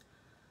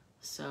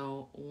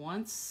 So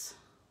once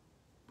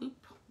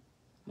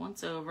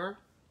over.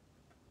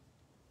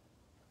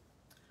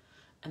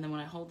 And then when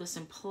I hold this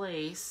in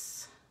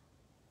place,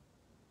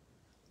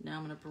 now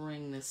I'm gonna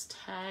bring this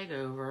tag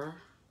over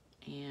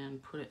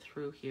and put it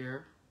through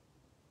here.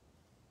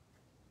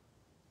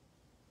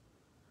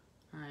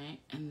 All right,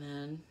 and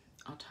then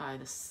I'll tie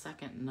the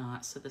second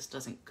knot so this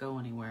doesn't go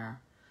anywhere.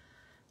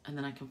 And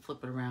then I can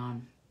flip it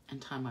around and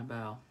tie my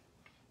bow.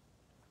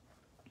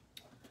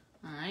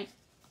 All right,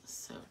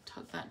 so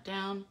tug that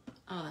down.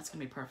 Oh, that's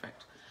gonna be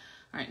perfect.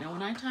 All right, now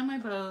when I tie my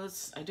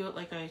bows, I do it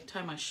like I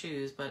tie my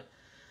shoes, but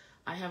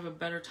I have a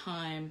better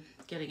time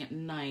getting it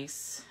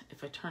nice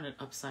if I turn it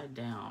upside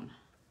down.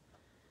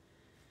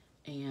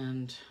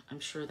 And I'm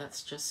sure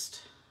that's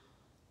just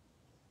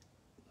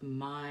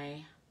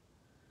my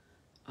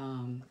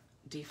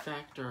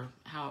defect or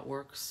how it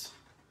works.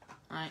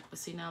 All right, but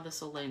see, now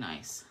this will lay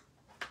nice.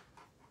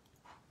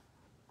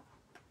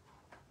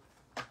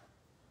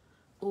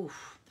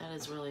 Oof, that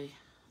is really,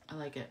 I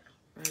like it,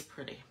 very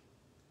pretty.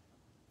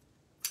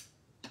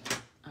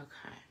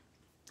 Okay.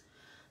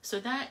 So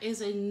that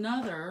is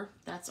another,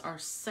 that's our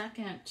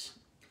second.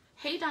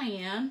 Hey,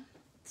 Diane.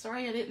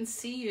 Sorry I didn't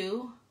see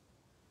you.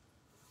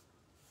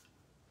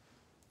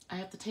 I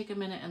have to take a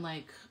minute and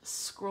like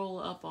scroll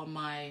up on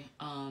my,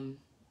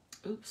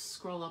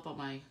 scroll up on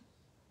my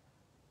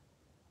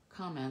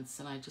comments,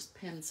 and I just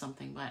pinned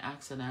something by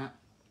accident.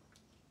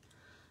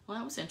 Well,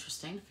 that was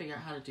interesting to figure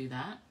out how to do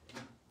that.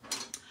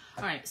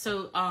 All right,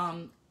 so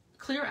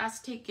clear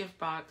acetate gift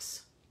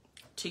box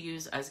to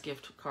use as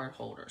gift card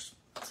holders.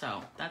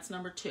 So that's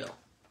number 2.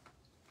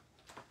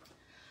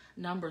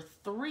 Number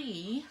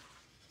 3.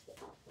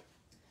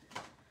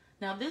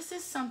 Now this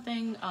is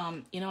something,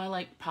 you know, I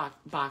like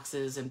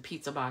boxes and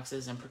pizza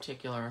boxes in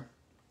particular.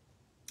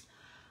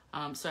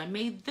 So I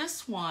made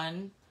this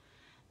one,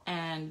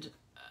 and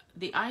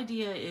the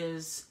idea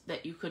is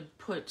that you could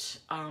put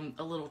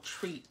a little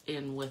treat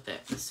in with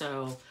it.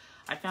 So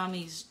I found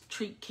these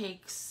treat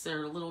cakes.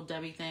 They're little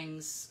Debbie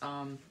things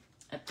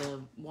at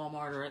the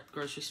Walmart or at the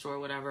grocery store,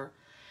 whatever.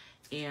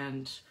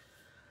 And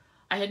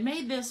I had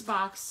made this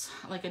box,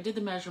 like I did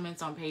the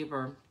measurements on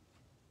paper,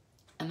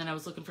 and then I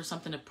was looking for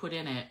something to put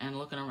in it and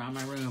looking around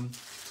my room,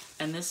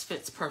 and this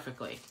fits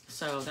perfectly.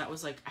 So that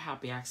was like a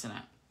happy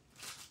accident.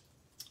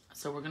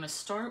 So we're gonna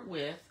start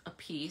with a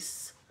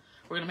piece.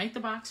 We're gonna make the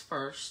box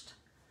first,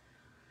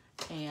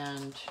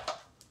 and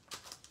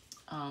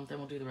then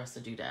we'll do the rest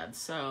of the doodads.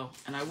 So,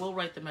 and I will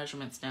write the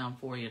measurements down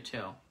for you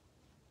too.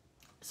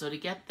 So to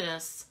get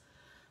this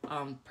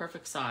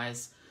perfect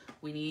size,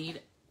 we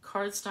need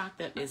cardstock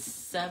that is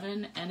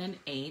 7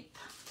 1/8.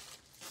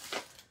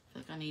 I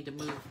think I need to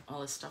move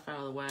all this stuff out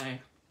of the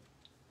way.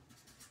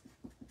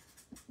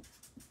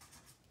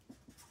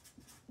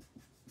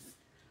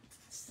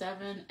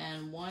 (7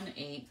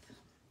 1/8)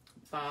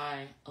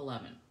 by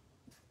 11.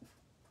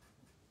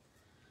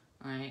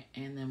 All right,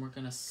 and then we're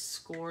gonna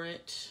score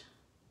it.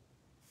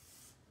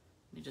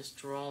 Let me just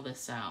draw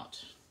this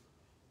out.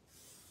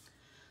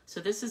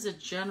 So this is a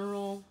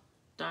general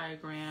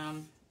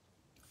diagram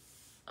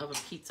of a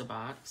pizza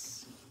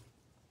box.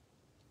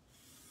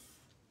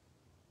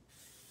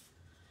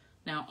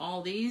 Now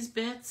all these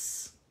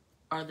bits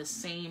are the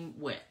same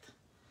width,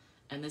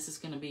 and this is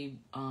going to be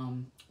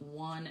 1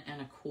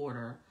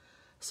 1/4.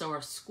 So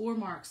our score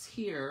marks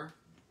here,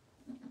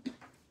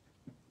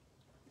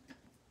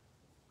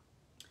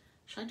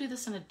 should I do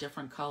this in a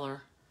different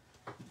color?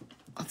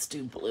 Let's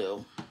do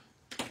blue.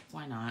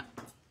 Why not?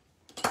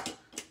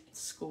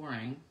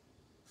 Scoring.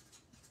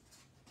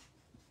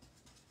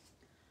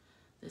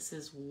 This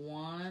is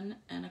 1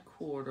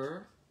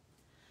 1/4,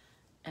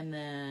 and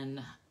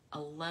then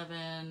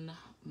 11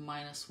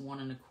 minus 1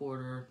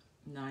 1/4,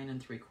 9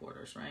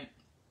 3/4, right?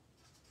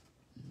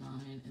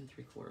 9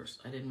 3/4.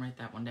 I didn't write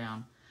that one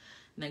down.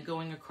 And then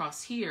going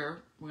across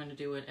here, we're going to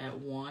do it at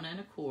 1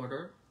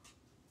 1/4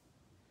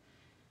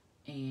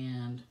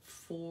 and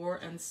 4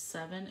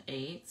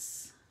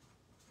 7/8.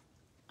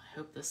 I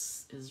hope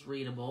this is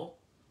readable.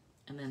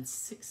 And then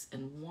 6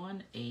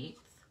 1/8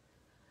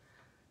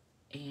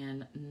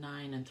 and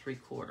 9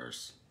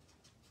 3/4.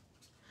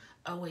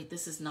 Oh wait,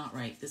 this is not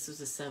right. This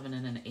is a 7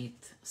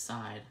 1/8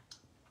 side.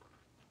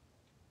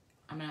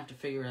 I'm gonna have to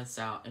figure this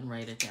out and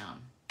write it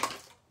down.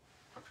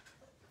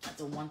 That's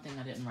the one thing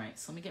I didn't write.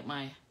 So let me get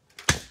my,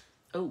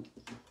 oh,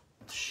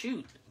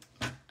 shoot.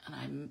 And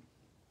I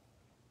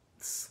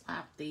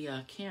slapped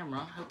the camera.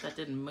 Hope that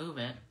didn't move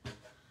it.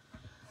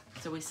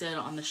 So we said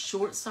on the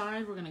short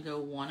side, we're gonna go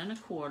 1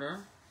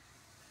 1/4.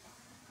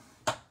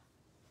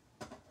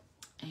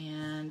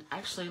 And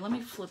actually, let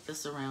me flip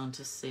this around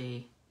to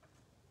see.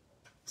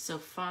 So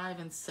 5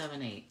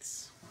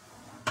 7/8.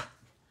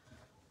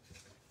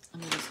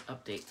 Let me just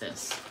update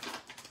this.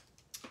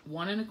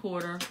 1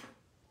 1/4,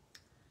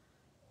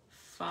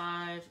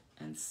 5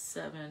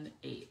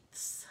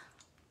 7/8.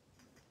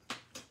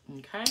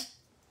 Okay?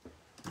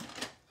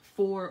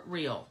 For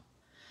real.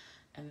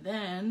 And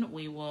then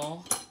we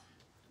will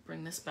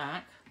bring this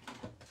back.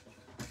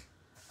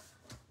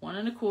 1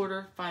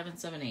 1/4, 5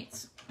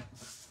 7/8.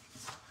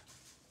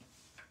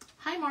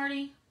 Hi,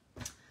 Marty.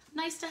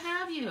 Nice to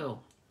have you.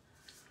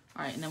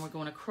 All right, and then we're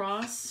going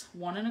across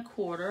 1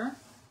 1/4,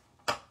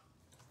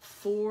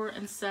 4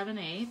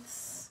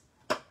 7/8,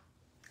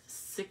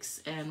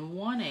 6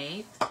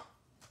 1/8,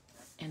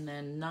 and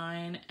then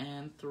 9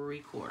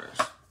 3/4.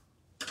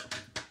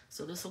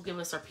 So this will give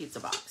us our pizza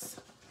box.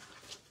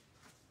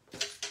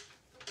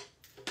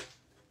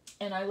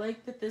 And I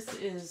like that this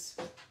is,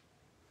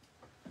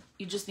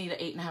 you just need an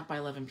 8 1/2 by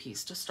 11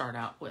 piece to start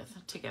out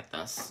with to get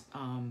this.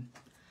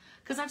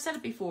 Because I've said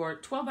it before,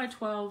 12 by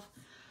 12,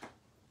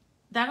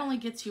 that only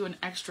gets you an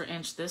extra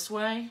inch this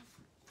way.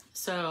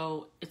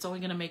 So it's only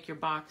going to make your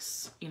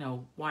box, you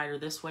know, wider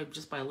this way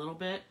just by a little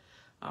bit.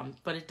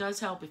 But it does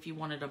help if you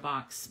wanted a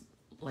box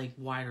like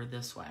wider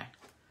this way.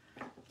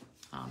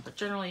 But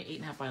generally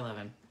 8 1/2 by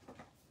 11.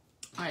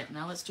 All right,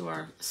 now let's do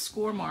our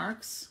score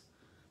marks.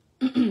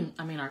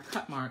 I mean our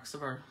cut marks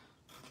of our,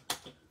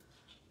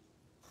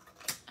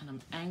 and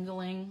I'm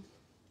angling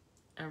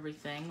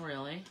everything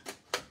really.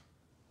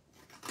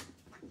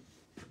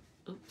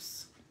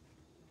 Oops.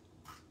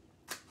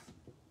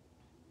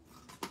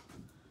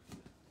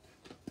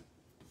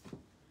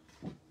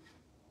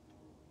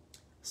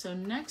 So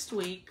next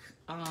week,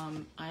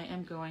 I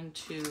am going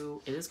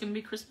to, it is going to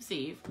be Christmas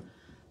Eve,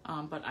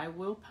 but I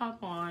will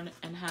pop on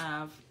and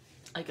have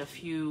like a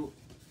few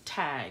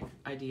tag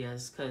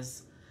ideas,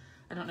 because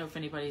I don't know if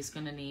anybody's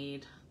going to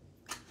need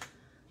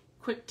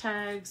quick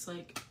tags,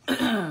 like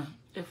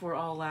if we're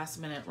all last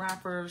minute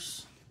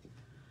wrappers.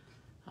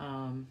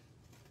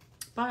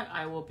 But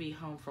I will be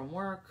home from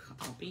work.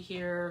 I'll be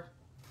here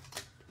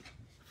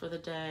for the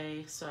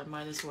day, so I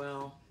might as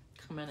well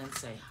come in and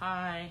say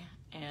hi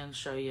and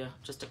show you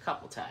just a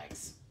couple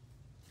tags.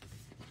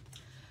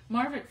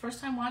 Marvick,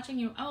 first time watching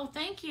you. Oh,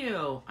 thank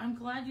you. I'm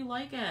glad you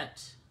like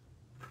it.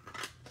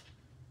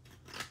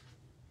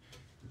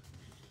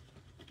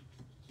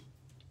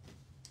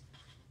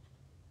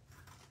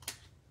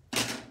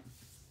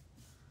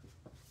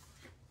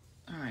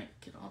 All right,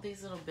 get all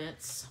these little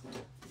bits.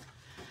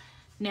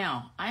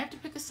 Now, I have to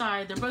pick a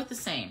side. They're both the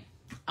same.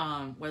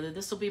 Whether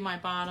this will be my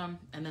bottom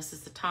and this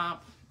is the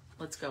top,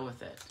 let's go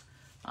with it.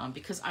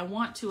 Because I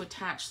want to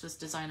attach this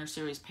designer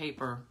series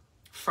paper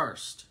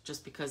first,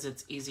 just because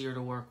it's easier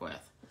to work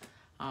with.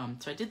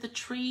 So I did the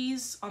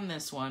trees on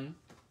this one,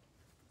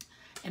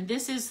 and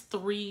this is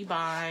 3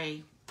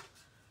 by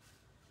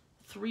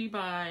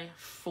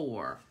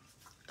 4.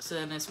 So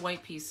then this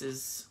white piece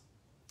is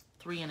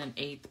 3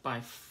 1/8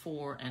 by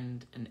 4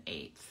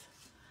 1/8.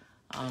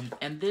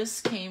 And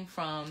this came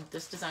from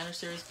this designer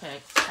series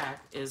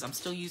pack is, I'm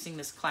still using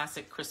this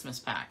classic Christmas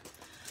pack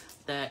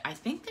that I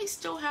think they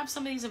still have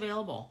some of these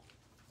available.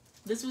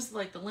 This was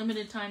like the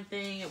limited time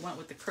thing. It went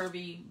with the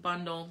curvy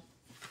bundle.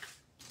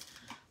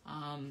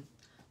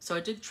 So I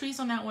did trees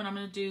on that one. I'm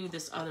going to do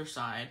this other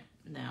side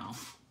now.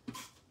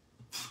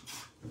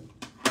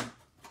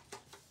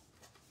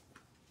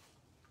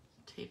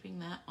 Taping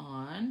that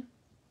on.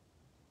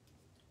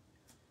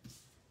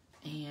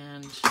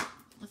 And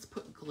let's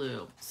put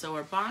glue. So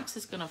our box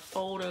is going to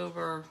fold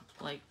over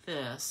like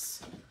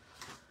this.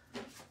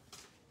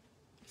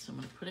 So I'm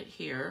going to put it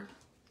here.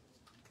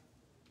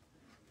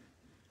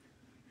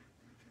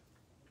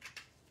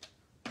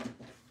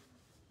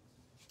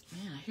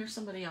 Man, I hear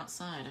somebody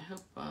outside. I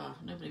hope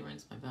nobody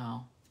rings my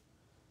bell,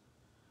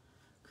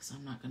 because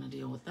I'm not going to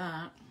deal with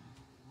that.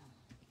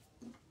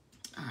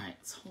 All right,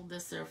 let's hold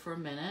this there for a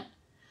minute.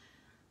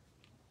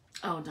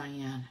 Oh,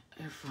 Diane,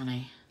 you're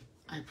funny.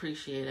 I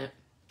appreciate it.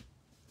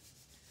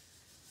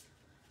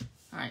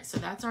 All right, so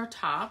that's our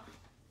top.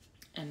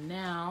 And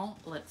now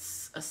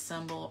let's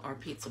assemble our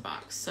pizza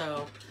box.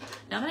 So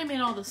now that I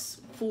made all this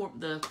for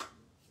the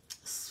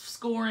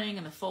scoring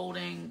and the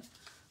folding,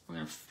 we're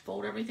going to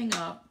fold everything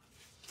up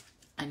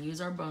and use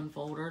our bone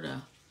folder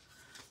to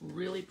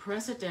really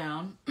press it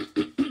down.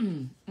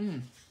 And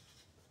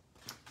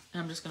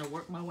I'm just going to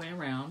work my way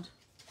around.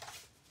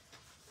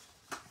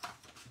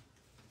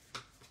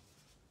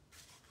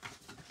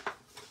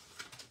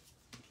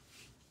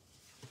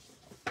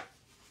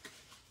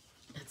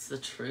 It's the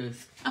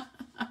truth.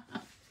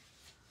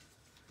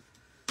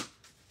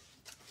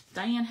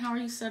 Diane, how are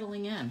you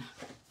settling in?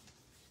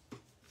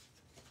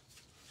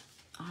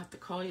 I'll have to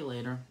call you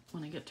later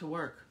when I get to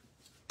work.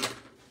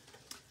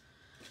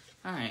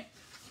 All right,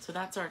 so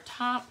that's our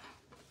top.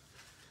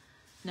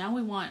 Now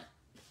we want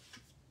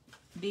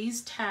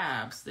these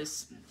tabs,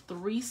 this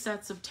 3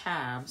 sets of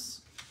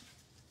tabs,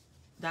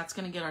 that's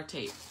gonna get our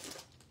tape.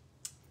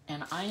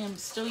 And I am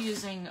still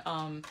using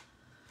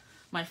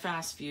my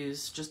fast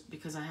fuse just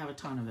because I have a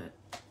ton of it.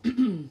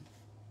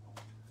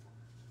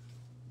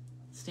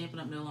 Stampin'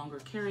 Up! No longer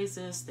carries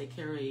this. They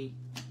carry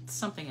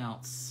something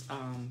else.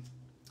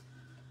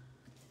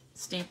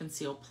 Stamp and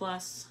Seal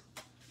Plus,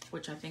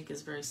 which I think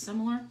is very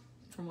similar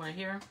from what I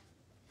hear.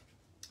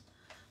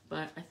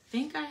 But I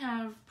think I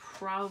have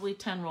probably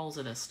 10 rolls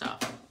of this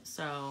stuff.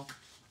 So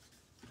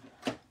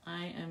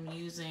I am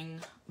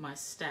using my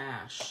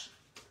stash.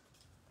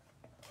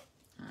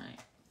 All right,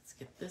 let's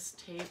get this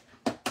tape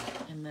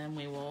and then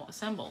we will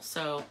assemble.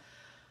 So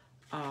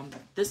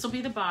this will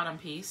be the bottom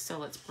piece. So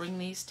let's bring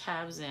these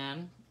tabs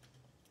in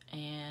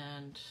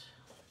and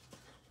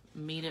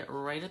meet it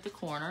right at the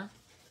corner.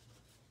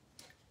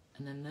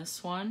 And then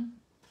this one,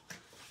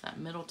 that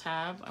middle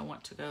tab, I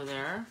want to go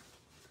there.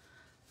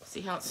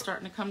 See how it's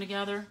starting to come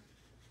together?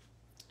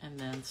 And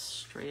then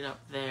straight up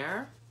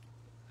there.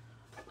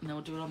 And then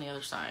we'll do it on the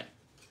other side.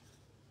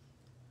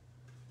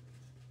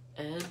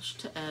 Edge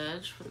to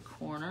edge for the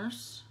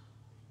corners.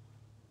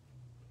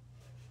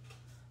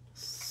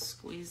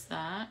 Squeeze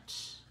that.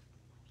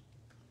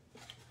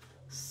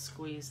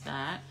 Squeeze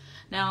that.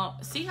 Now,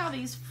 see how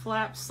these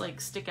flaps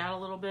like stick out a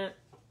little bit?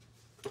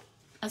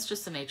 That's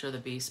just the nature of the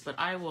beast, but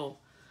I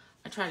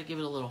try to give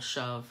it a little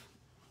shove.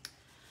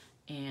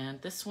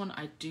 And this one,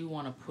 I do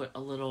want to put a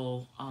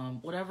little,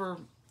 whatever,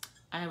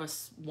 I have a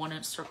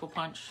 1-inch circle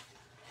punch,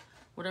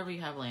 whatever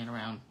you have laying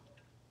around.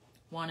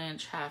 1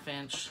 inch, 1/2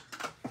 inch.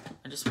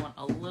 I just want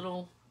a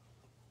little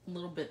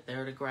bit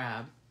there to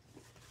grab.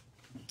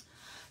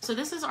 So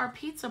this is our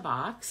pizza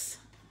box,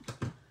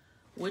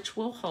 which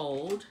will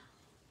hold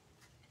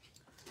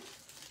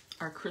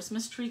our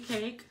Christmas tree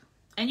cake.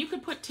 And you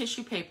could put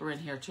tissue paper in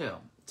here too.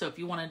 So if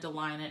you wanted to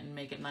line it and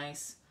make it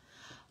nice.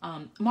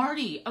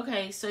 Marty,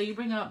 okay, so you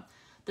bring up,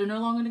 they're no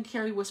longer going to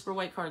carry Whisper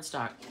White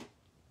cardstock.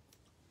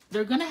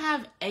 They're going to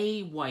have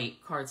a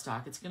white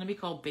cardstock. It's going to be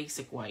called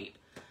Basic White.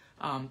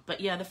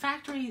 But yeah, the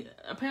factory,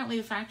 apparently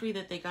the factory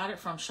that they got it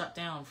from shut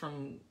down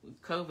from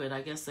COVID.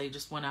 I guess they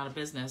just went out of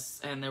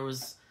business and there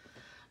was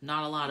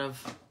not a lot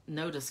of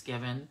notice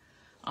given.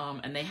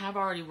 And they have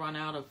already run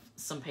out of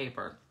some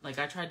paper. Like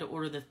I tried to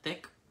order the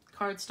thick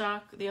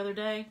cardstock the other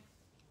day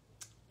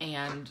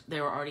and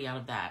they were already out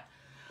of that.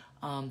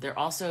 They're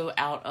also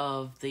out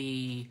of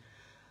the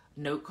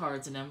note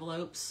cards and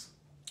envelopes.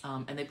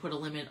 And they put a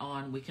limit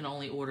on, we can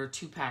only order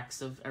 2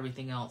 packs of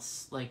everything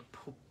else, like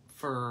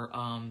for,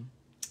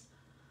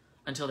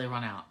 until they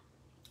run out.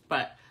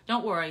 But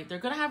don't worry, they're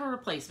going to have a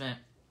replacement.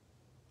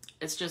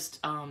 It's just,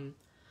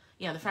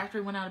 yeah, the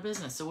factory went out of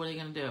business. So what are you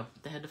going to do?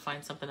 They had to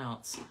find something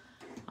else.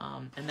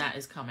 And that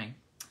is coming.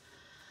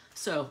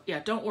 So yeah,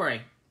 don't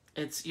worry.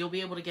 You'll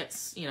be able to get,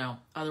 you know,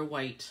 other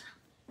white.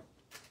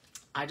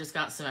 I just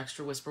got some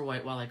extra Whisper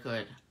White while I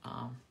could.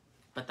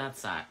 But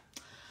that's that.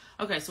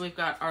 Okay, so we've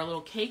got our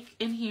little cake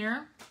in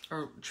here,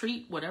 or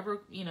treat,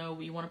 whatever, you know,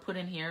 you want to put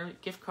in here,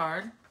 gift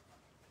card.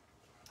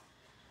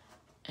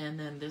 And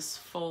then this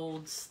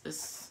folds,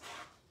 this,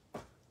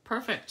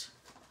 perfect.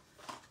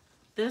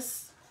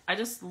 This, I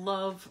just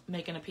love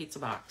making a pizza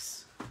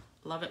box.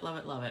 Love it, love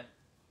it, love it.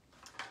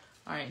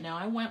 All right, now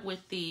I went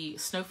with the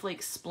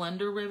Snowflake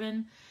Splendor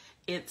ribbon.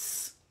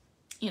 It's,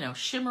 you know,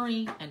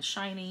 shimmery and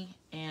shiny,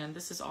 and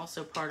this is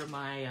also part of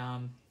my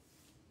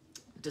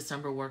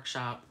December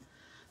workshop.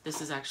 This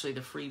is actually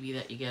the freebie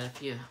that you get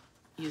if you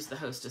use the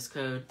Hostess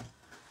Code,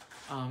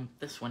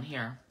 this one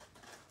here.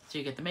 So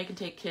you get the Make and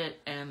Take kit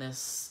and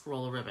this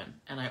roll of ribbon.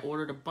 And I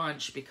ordered a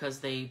bunch because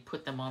they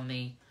put them on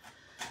the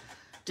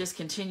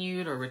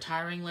discontinued or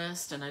retiring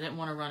list, and I didn't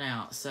want to run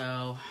out.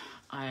 So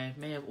I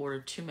may have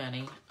ordered too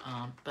many,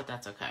 but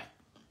that's okay.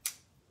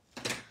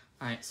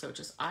 All right, so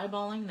just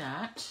eyeballing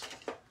that.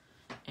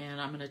 And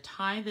I'm going to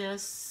tie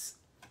this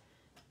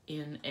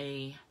in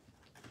a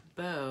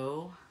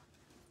bow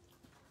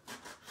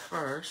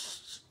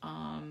first.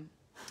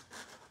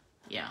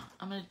 Yeah,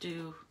 I'm going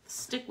to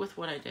stick with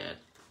what I did.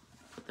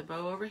 Put the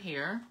bow over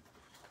here.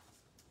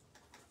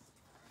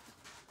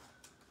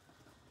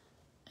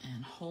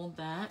 And hold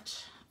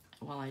that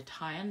while I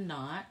tie a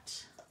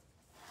knot.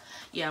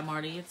 Yeah,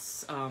 Marty,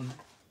 it's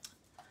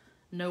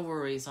no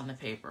worries on the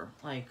paper.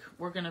 Like,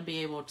 we're going to be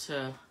able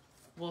to,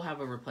 we'll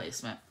have a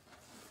replacement.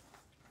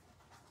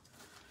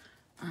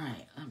 All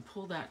right, and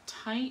pull that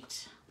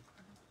tight.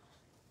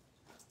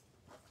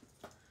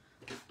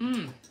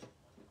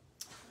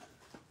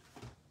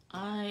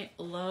 I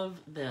love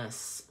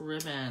this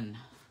ribbon.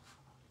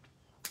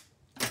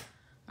 All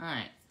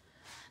right,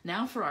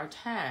 now for our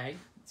tag.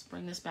 Let's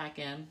bring this back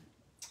in.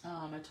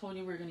 I told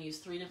you we were going to use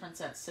 3 different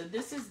sets. So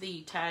this is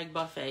the tag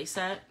buffet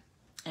set,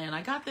 and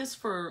I got this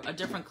for a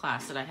different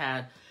class that I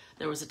had.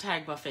 There was a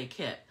tag buffet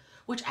kit,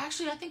 which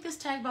actually I think this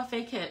tag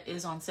buffet kit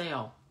is on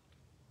sale.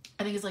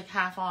 I think it's like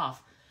half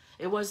off.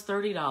 It was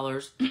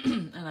 $30,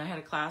 and I had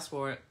a class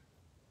for it,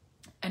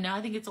 and now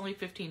I think it's only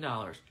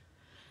 $15,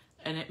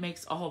 and it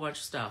makes a whole bunch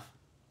of stuff.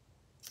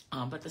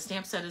 But the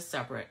stamp set is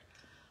separate,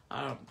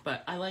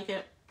 but I like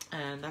it,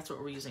 and that's what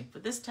we're using for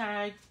this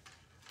tag.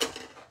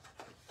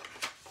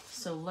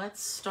 So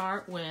let's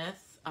start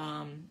with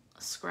a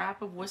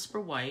scrap of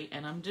Whisper White,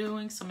 and I'm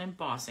doing some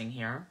embossing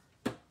here.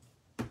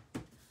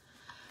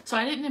 So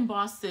I didn't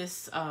emboss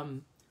this,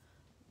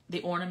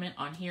 the ornament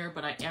on here,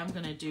 but I am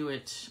going to do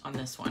it on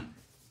this one.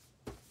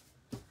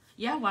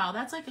 Yeah, wow,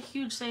 that's like a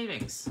huge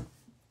savings.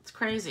 It's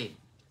crazy.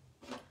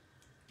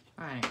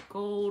 All right,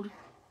 gold.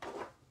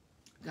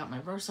 Got my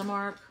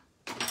Versamark.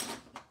 I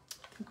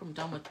think I'm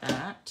done with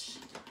that.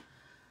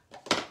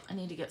 I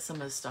need to get some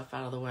of this stuff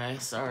out of the way.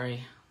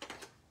 Sorry.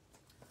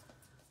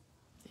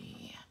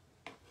 The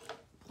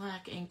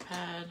black ink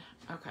pad.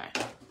 Okay.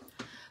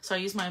 So I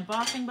use my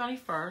embossing buddy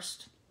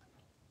first.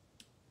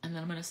 And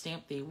then I'm going to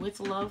stamp the With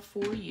Love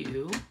For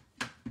You.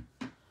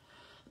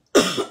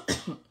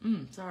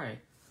 Sorry.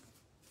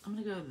 I'm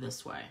going to go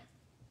this way.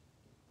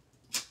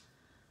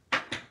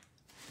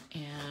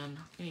 And I'm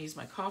going to use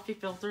my coffee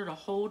filter to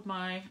hold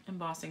my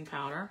embossing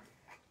powder.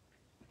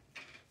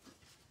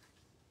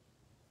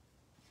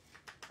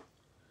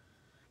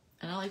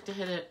 And I like to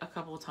hit it a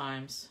couple of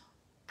times,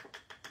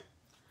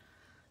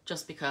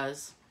 just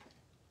because.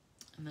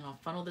 And then I'll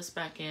funnel this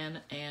back in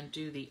and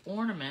do the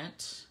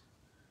ornament.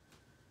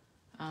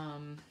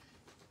 And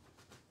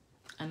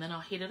then I'll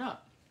heat it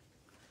up.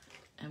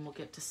 And we'll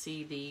get to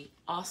see the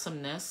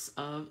awesomeness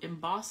of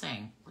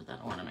embossing. Where'd that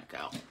ornament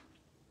go?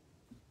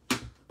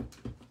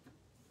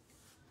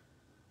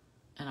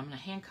 And I'm going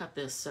to hand cut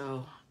this,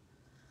 so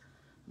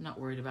I'm not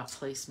worried about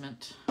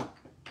placement. All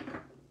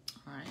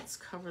right, let's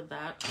cover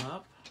that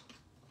up.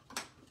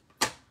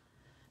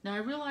 Now I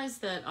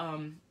realized that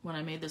when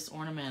I made this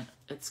ornament,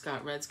 it's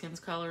got Redskins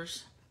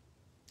colors.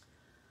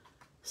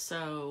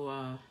 So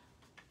I'll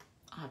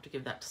have to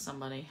give that to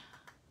somebody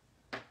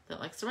that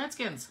likes the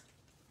Redskins.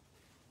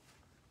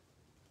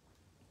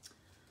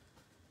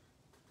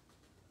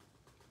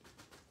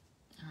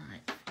 All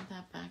right, put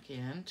that back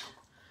in.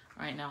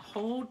 All right, now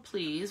hold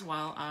please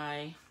while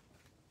I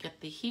get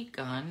the heat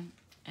gun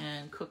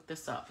and cook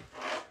this up.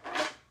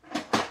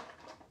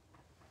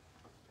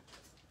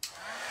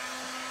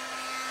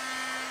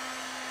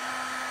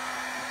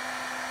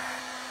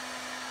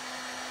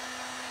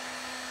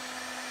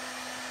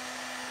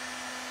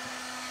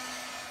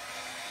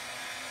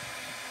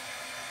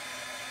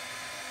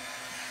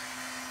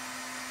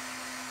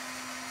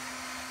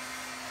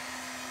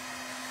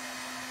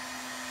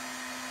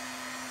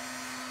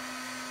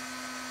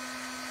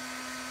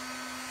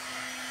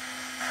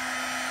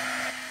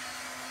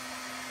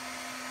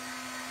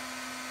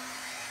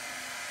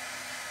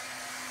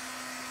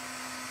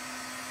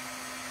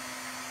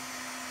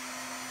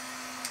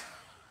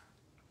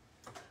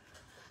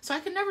 So I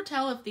can never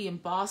tell if the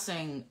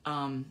embossing,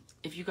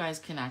 if you guys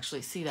can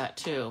actually see that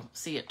too,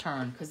 see it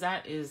turn, because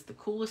that is the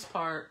coolest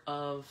part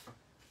of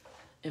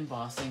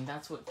embossing.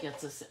 That's what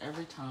gets us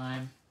every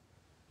time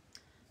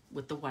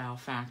with the wow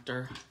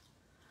factor.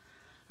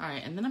 All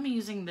right, and then I'm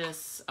using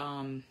this,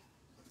 some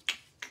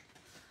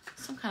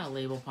kind of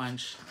label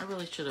punch. I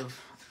really should have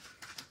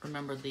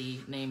remembered the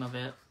name of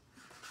it.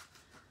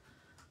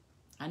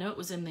 I know it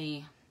was in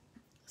the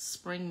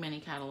spring mini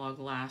catalog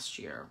last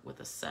year with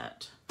a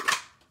set.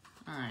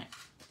 All right,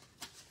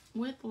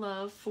 with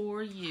love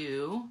for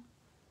you.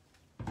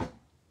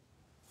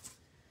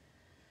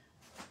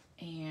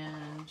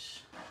 And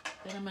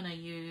then I'm gonna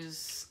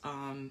use,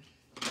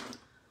 let's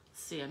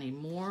see, I need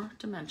more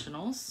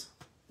dimensionals.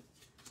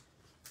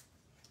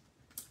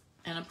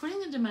 And I'm putting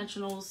the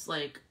dimensionals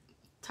like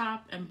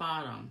top and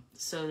bottom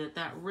so that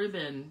that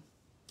ribbon,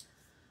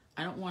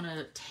 I don't want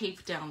to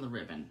tape down the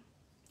ribbon.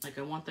 Like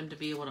I want them to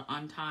be able to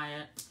untie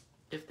it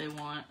if they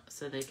want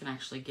so they can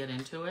actually get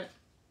into it.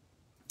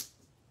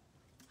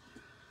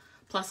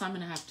 Plus I'm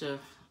going to have to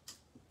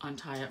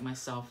untie it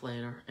myself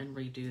later and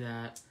redo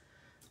that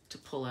to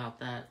pull out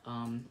that,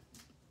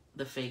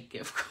 the fake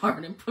gift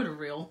card and put a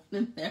real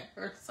one in there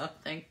or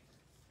something.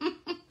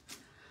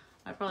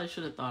 I probably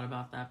should have thought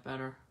about that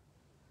better.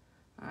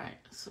 All right,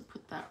 so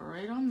put that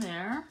right on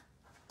there.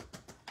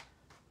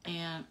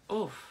 And,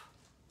 oof,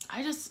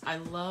 I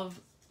love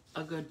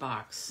a good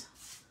box,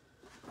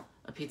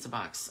 a pizza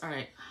box. All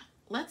right,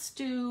 let's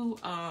do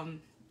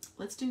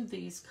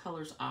these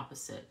colors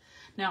opposite.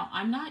 Now,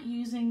 I'm not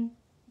using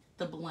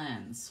the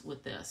blends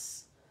with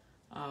this.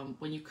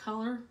 When you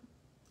color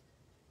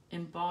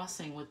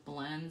embossing with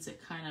blends,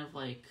 it kind of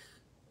like,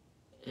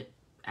 it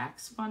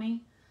acts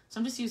funny. So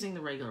I'm just using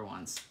the regular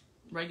ones,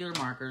 regular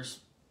markers.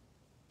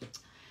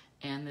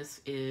 And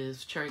this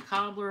is cherry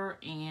cobbler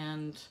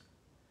and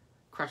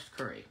crushed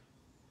curry.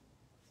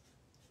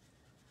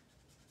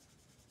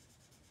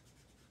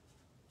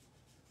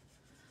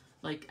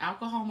 Like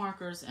alcohol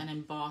markers and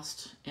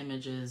embossed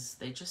images,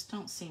 they just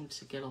don't seem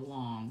to get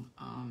along.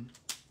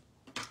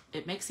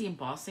 It makes the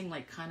embossing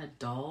like kind of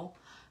dull.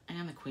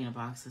 And the Queen of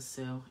Boxes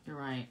too, you're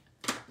right.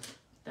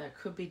 That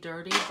could be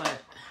dirty, but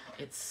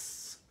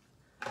it's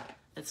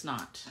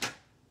not.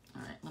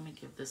 All right, let me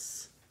give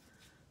this.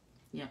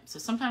 Yeah, so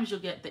sometimes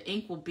you'll get the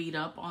ink will bead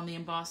up on the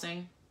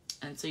embossing,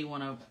 and so you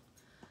want to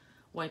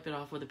wipe it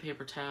off with a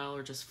paper towel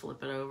or just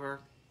flip it over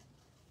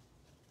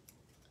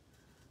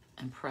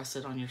and press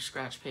it on your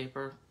scratch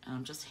paper. And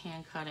I'm just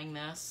hand cutting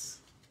this.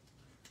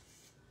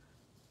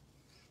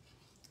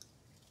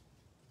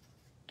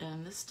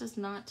 And this does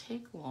not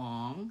take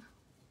long.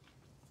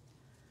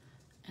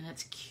 And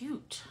it's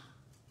cute.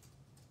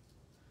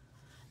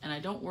 And I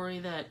don't worry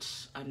that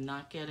I'm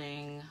not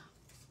getting,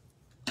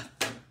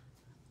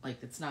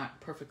 like it's not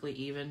perfectly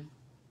even.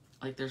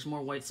 Like there's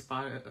more white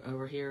spot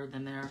over here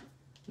than there.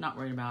 Not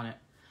worried about it.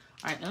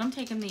 All right, then I'm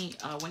taking the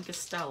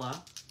Winkostella.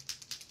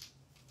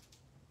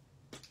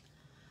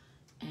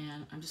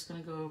 And I'm just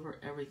gonna go over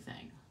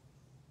everything.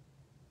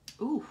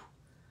 Ooh.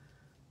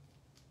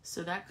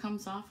 So that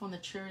comes off on the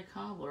cherry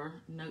cobbler,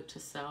 note to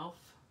self.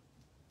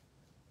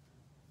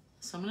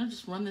 So I'm gonna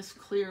just run this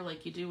clear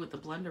like you do with the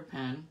blender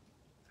pen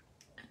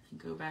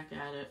and go back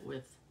at it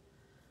with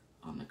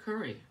on the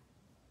curry.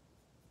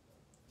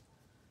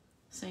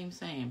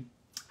 Same.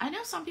 I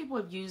know some people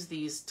have used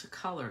these to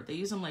color. They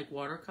use them like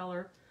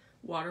watercolor,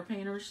 water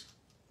painters.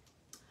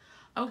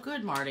 Oh,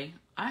 good, Marty.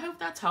 I hope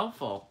that's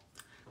helpful.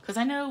 Because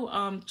I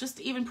know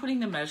just even putting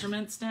the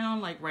measurements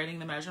down, like writing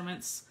the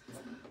measurements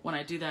when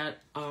I do that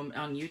on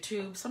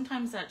YouTube,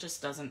 sometimes that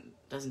just doesn't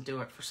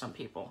do it for some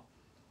people.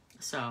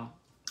 So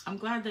I'm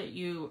glad that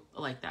you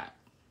like that.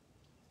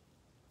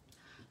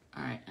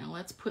 All right, and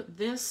let's put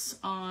this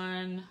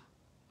on,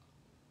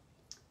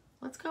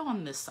 let's go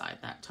on this side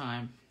that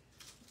time,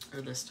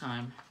 or this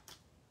time.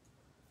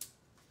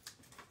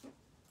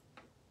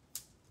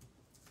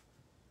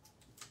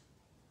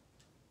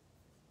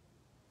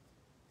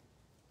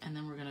 And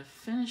then we're gonna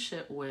finish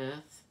it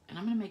with, and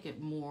I'm gonna make it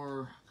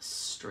more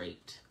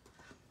straight.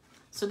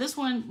 So this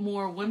one,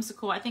 more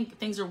whimsical. I think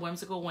things are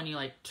whimsical when you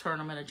like turn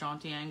them at a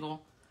jaunty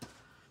angle.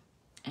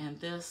 And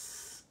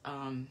this,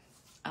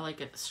 I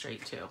like it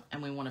straight too.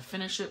 And we wanna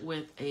finish it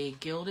with a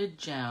gilded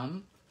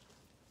gem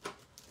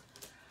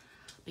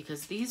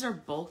because these are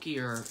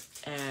bulkier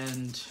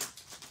and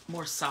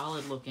more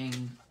solid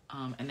looking,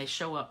 and they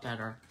show up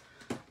better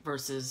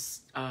versus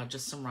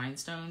just some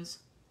rhinestones.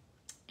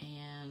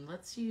 And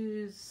let's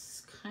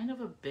use kind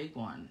of a big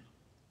one.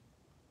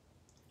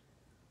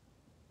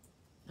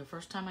 The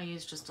first time I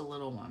used just a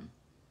little one.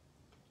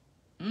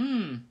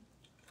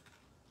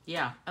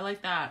 Yeah, I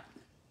like that.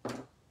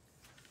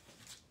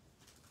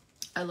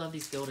 I love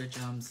these gilded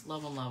gems.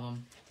 Love them, love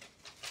them.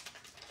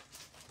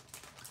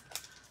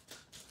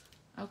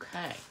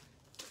 Okay.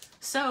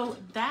 So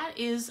that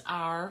is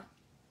our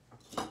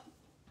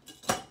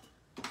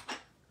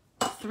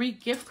 3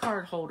 gift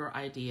card holder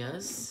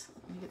ideas.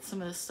 Let me get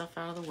some of this stuff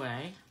out of the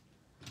way.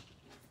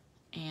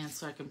 And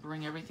so I can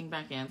bring everything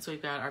back in. So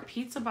we've got our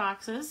pizza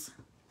boxes.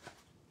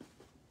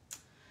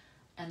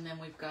 And then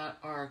we've got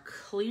our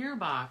clear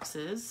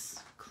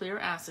boxes, clear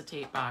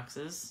acetate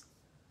boxes.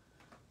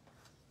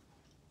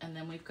 And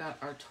then we've got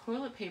our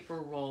toilet paper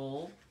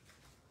roll.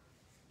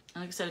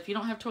 And like I said, if you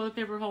don't have toilet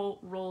paper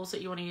rolls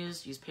that you want to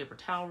use paper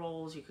towel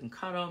rolls. You can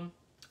cut them,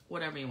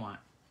 whatever you want.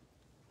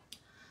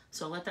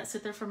 So let that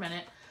sit there for a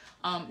minute.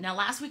 Now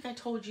last week I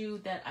told you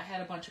that I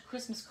had a bunch of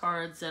Christmas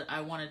cards that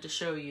I wanted to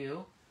show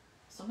you.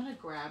 So I'm going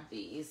to grab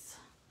these.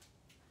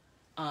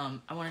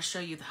 I want to show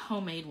you the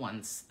homemade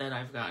ones that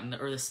I've gotten,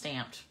 or the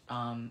stamped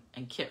and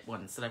kit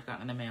ones that I've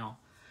gotten in the mail.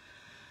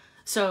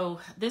 So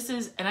this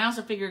is, and I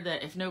also figured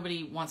that if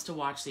nobody wants to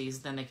watch these,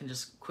 then they can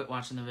just quit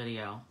watching the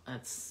video.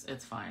 It's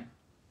fine.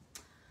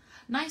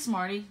 Nice,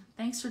 Marty.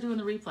 Thanks for doing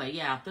the replay.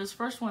 Yeah, those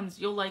first ones,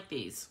 you'll like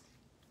these.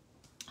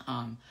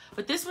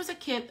 But this was a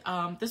kit.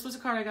 This was a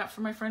card I got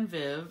from my friend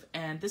Viv,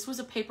 and this was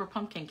a paper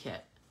pumpkin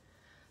kit.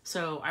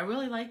 So I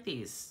really like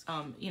these.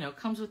 You know,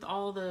 comes with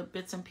all the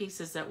bits and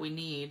pieces that we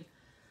need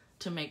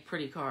to make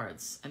pretty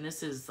cards. And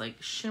this is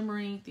like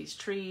shimmery, these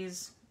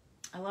trees.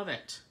 I love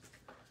it.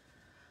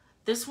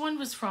 This one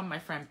was from my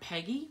friend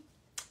Peggy.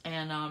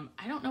 And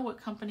I don't know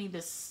what company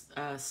this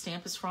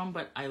stamp is from,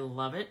 but I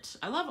love it.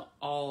 I love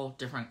all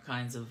different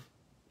kinds of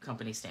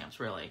company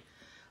stamps, really.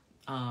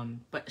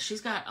 But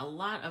she's got a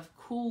lot of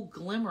cool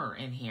glimmer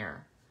in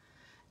here.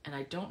 And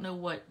I don't know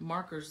what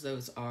markers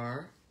those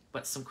are,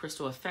 but some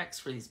crystal effects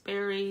for these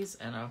berries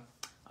and a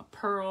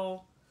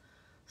pearl.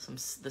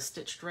 The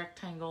stitched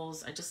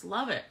rectangles. I just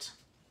love it.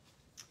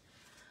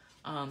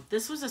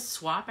 This was a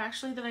swap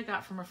actually that I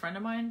got from a friend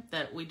of mine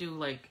that we do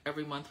like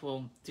every month.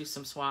 We'll do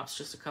some swaps,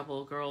 just a couple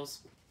of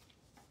girls.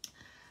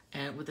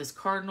 And with this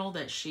cardinal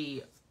that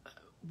she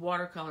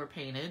watercolor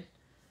painted,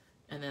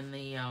 and then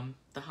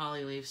the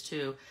holly leaves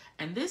too.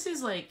 And this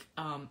is like,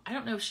 I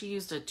don't know if she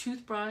used a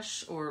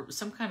toothbrush or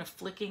some kind of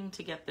flicking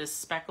to get this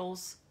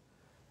speckles.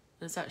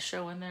 Does that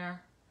show in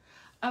there?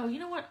 Oh, you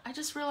know what? I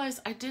just realized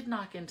I did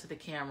knock into the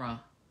camera.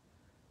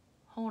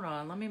 Hold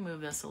on, let me move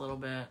this a little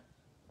bit.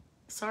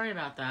 Sorry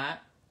about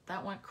that.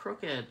 That went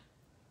crooked.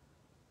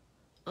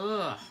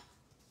 Ugh.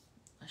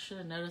 I should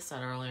have noticed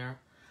that earlier.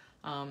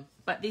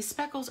 But these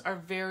speckles are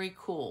very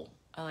cool.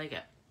 I like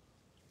it.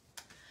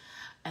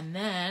 And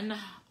then,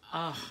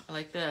 I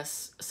like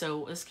this.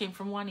 So this came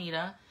from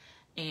Juanita.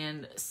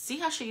 And see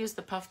how she used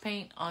the puff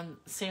paint on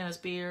Santa's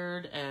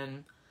beard?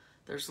 And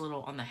there's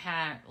little on the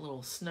hat,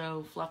 little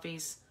snow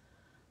fluffies.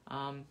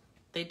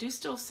 They do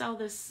still sell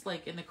this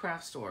like in the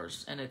craft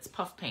stores, and it's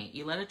puff paint.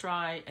 You let it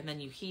dry and then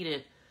you heat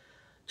it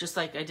just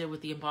like I did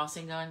with the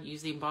embossing gun.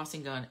 Use the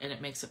embossing gun and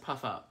it makes it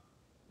puff up.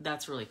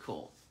 That's really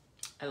cool.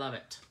 I love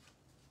it.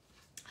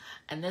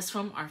 And this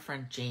from our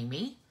friend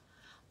Jamie.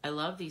 I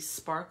love these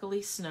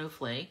sparkly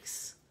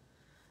snowflakes,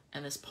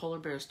 and this polar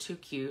bear is too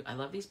cute. I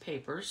love these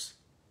papers.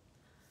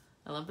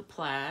 I love the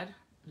plaid,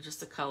 just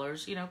the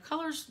colors. You know,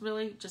 colors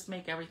really just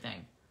make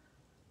everything.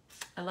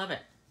 I love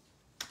it.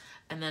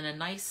 And then a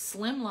nice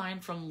slim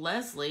line from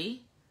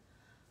Leslie.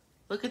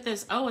 Look at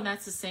this. Oh, and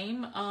that's the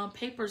same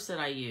papers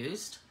that I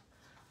used.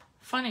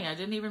 Funny, I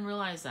didn't even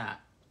realize that.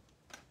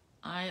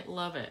 I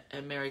love it.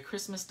 And Merry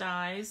Christmas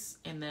dies,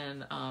 and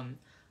then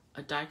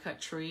a die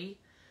cut tree.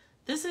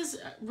 This is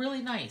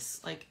really nice.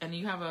 Like, and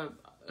you have a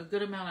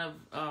good amount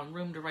of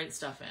room to write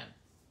stuff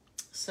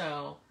in.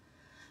 So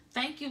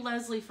thank you,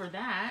 Leslie, for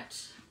that.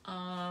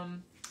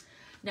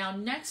 Now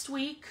next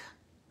week,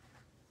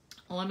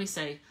 well, let me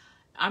say,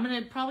 I'm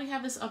going to probably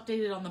have this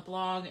updated on the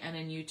blog and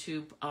in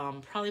YouTube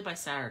probably by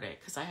Saturday,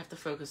 because I have to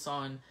focus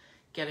on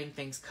getting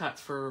things cut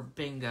for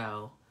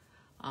bingo.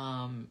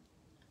 And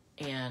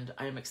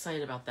I'm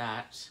excited about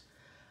that.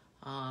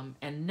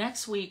 And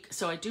next week,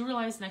 so I do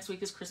realize next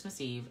week is Christmas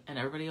Eve, and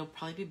everybody will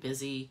probably be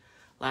busy,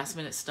 last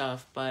minute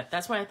stuff, but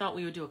that's why I thought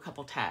we would do a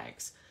couple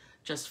tags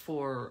just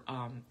for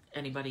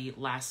anybody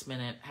last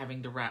minute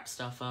having to wrap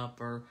stuff up,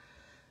 or,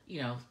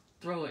 you know,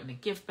 throw it in a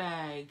gift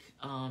bag,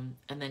 and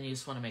then you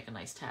just want to make a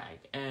nice tag.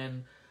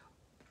 And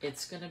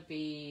it's going to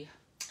be,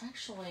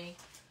 actually,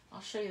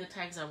 I'll show you the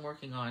tags I'm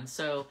working on.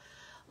 So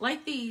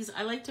like these,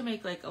 I like to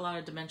make like a lot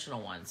of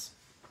dimensional ones.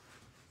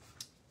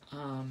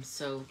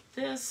 So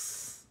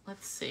this,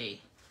 let's see.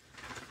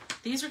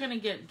 These are going to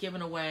get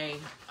given away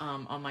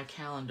on my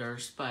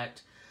calendars,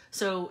 but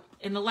so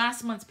in the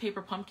last month's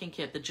paper pumpkin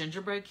kit, the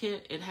gingerbread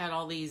kit, it had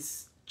all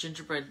these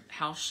gingerbread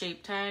house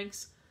shape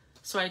tags.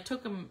 So I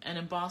took them and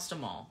embossed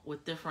them all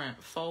with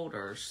different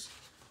folders,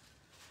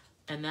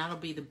 and that'll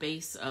be the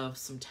base of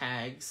some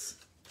tags.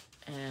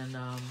 And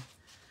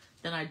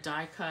then I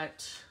die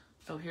cut.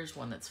 Oh, here's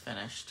one that's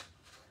finished.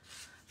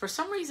 For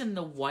some reason,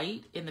 the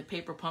white in the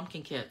paper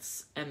pumpkin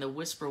kits and the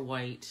Whisper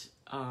white,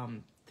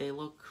 they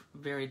look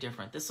very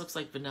different. This looks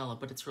like vanilla,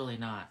 but it's really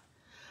not.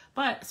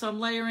 But, so I'm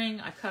layering.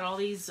 I cut all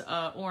these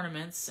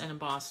ornaments and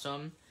embossed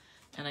them,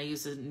 and I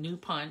use a new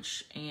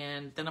punch,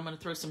 and then I'm going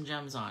to throw some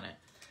gems on it.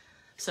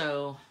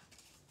 So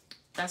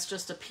that's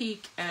just a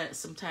peek at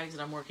some tags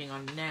that I'm working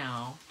on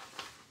now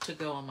to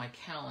go on my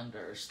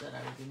calendars that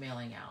I will be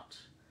mailing out.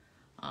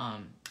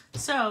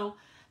 So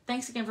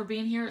thanks again for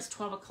being here. It's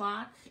 12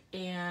 o'clock,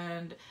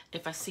 and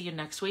if I see you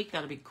next week,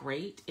 that'll be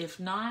great.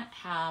 If not,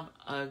 have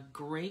a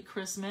great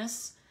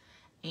Christmas,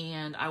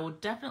 and I will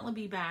definitely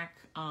be back.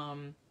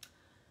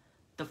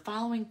 The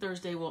following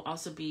Thursday will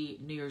also be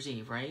New Year's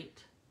Eve, right?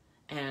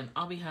 And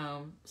I'll be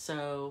home,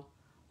 so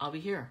I'll be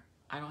here.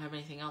 I don't have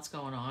anything else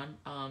going on.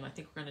 I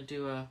think we're going to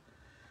do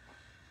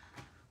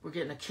we're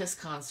getting a Kiss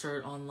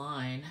concert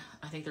online.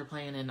 I think they're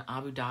playing in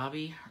Abu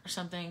Dhabi or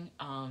something.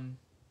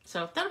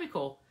 So that'll be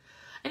cool.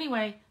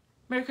 Anyway,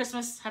 Merry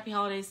Christmas, Happy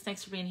Holidays.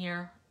 Thanks for being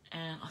here,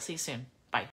 and I'll see you soon.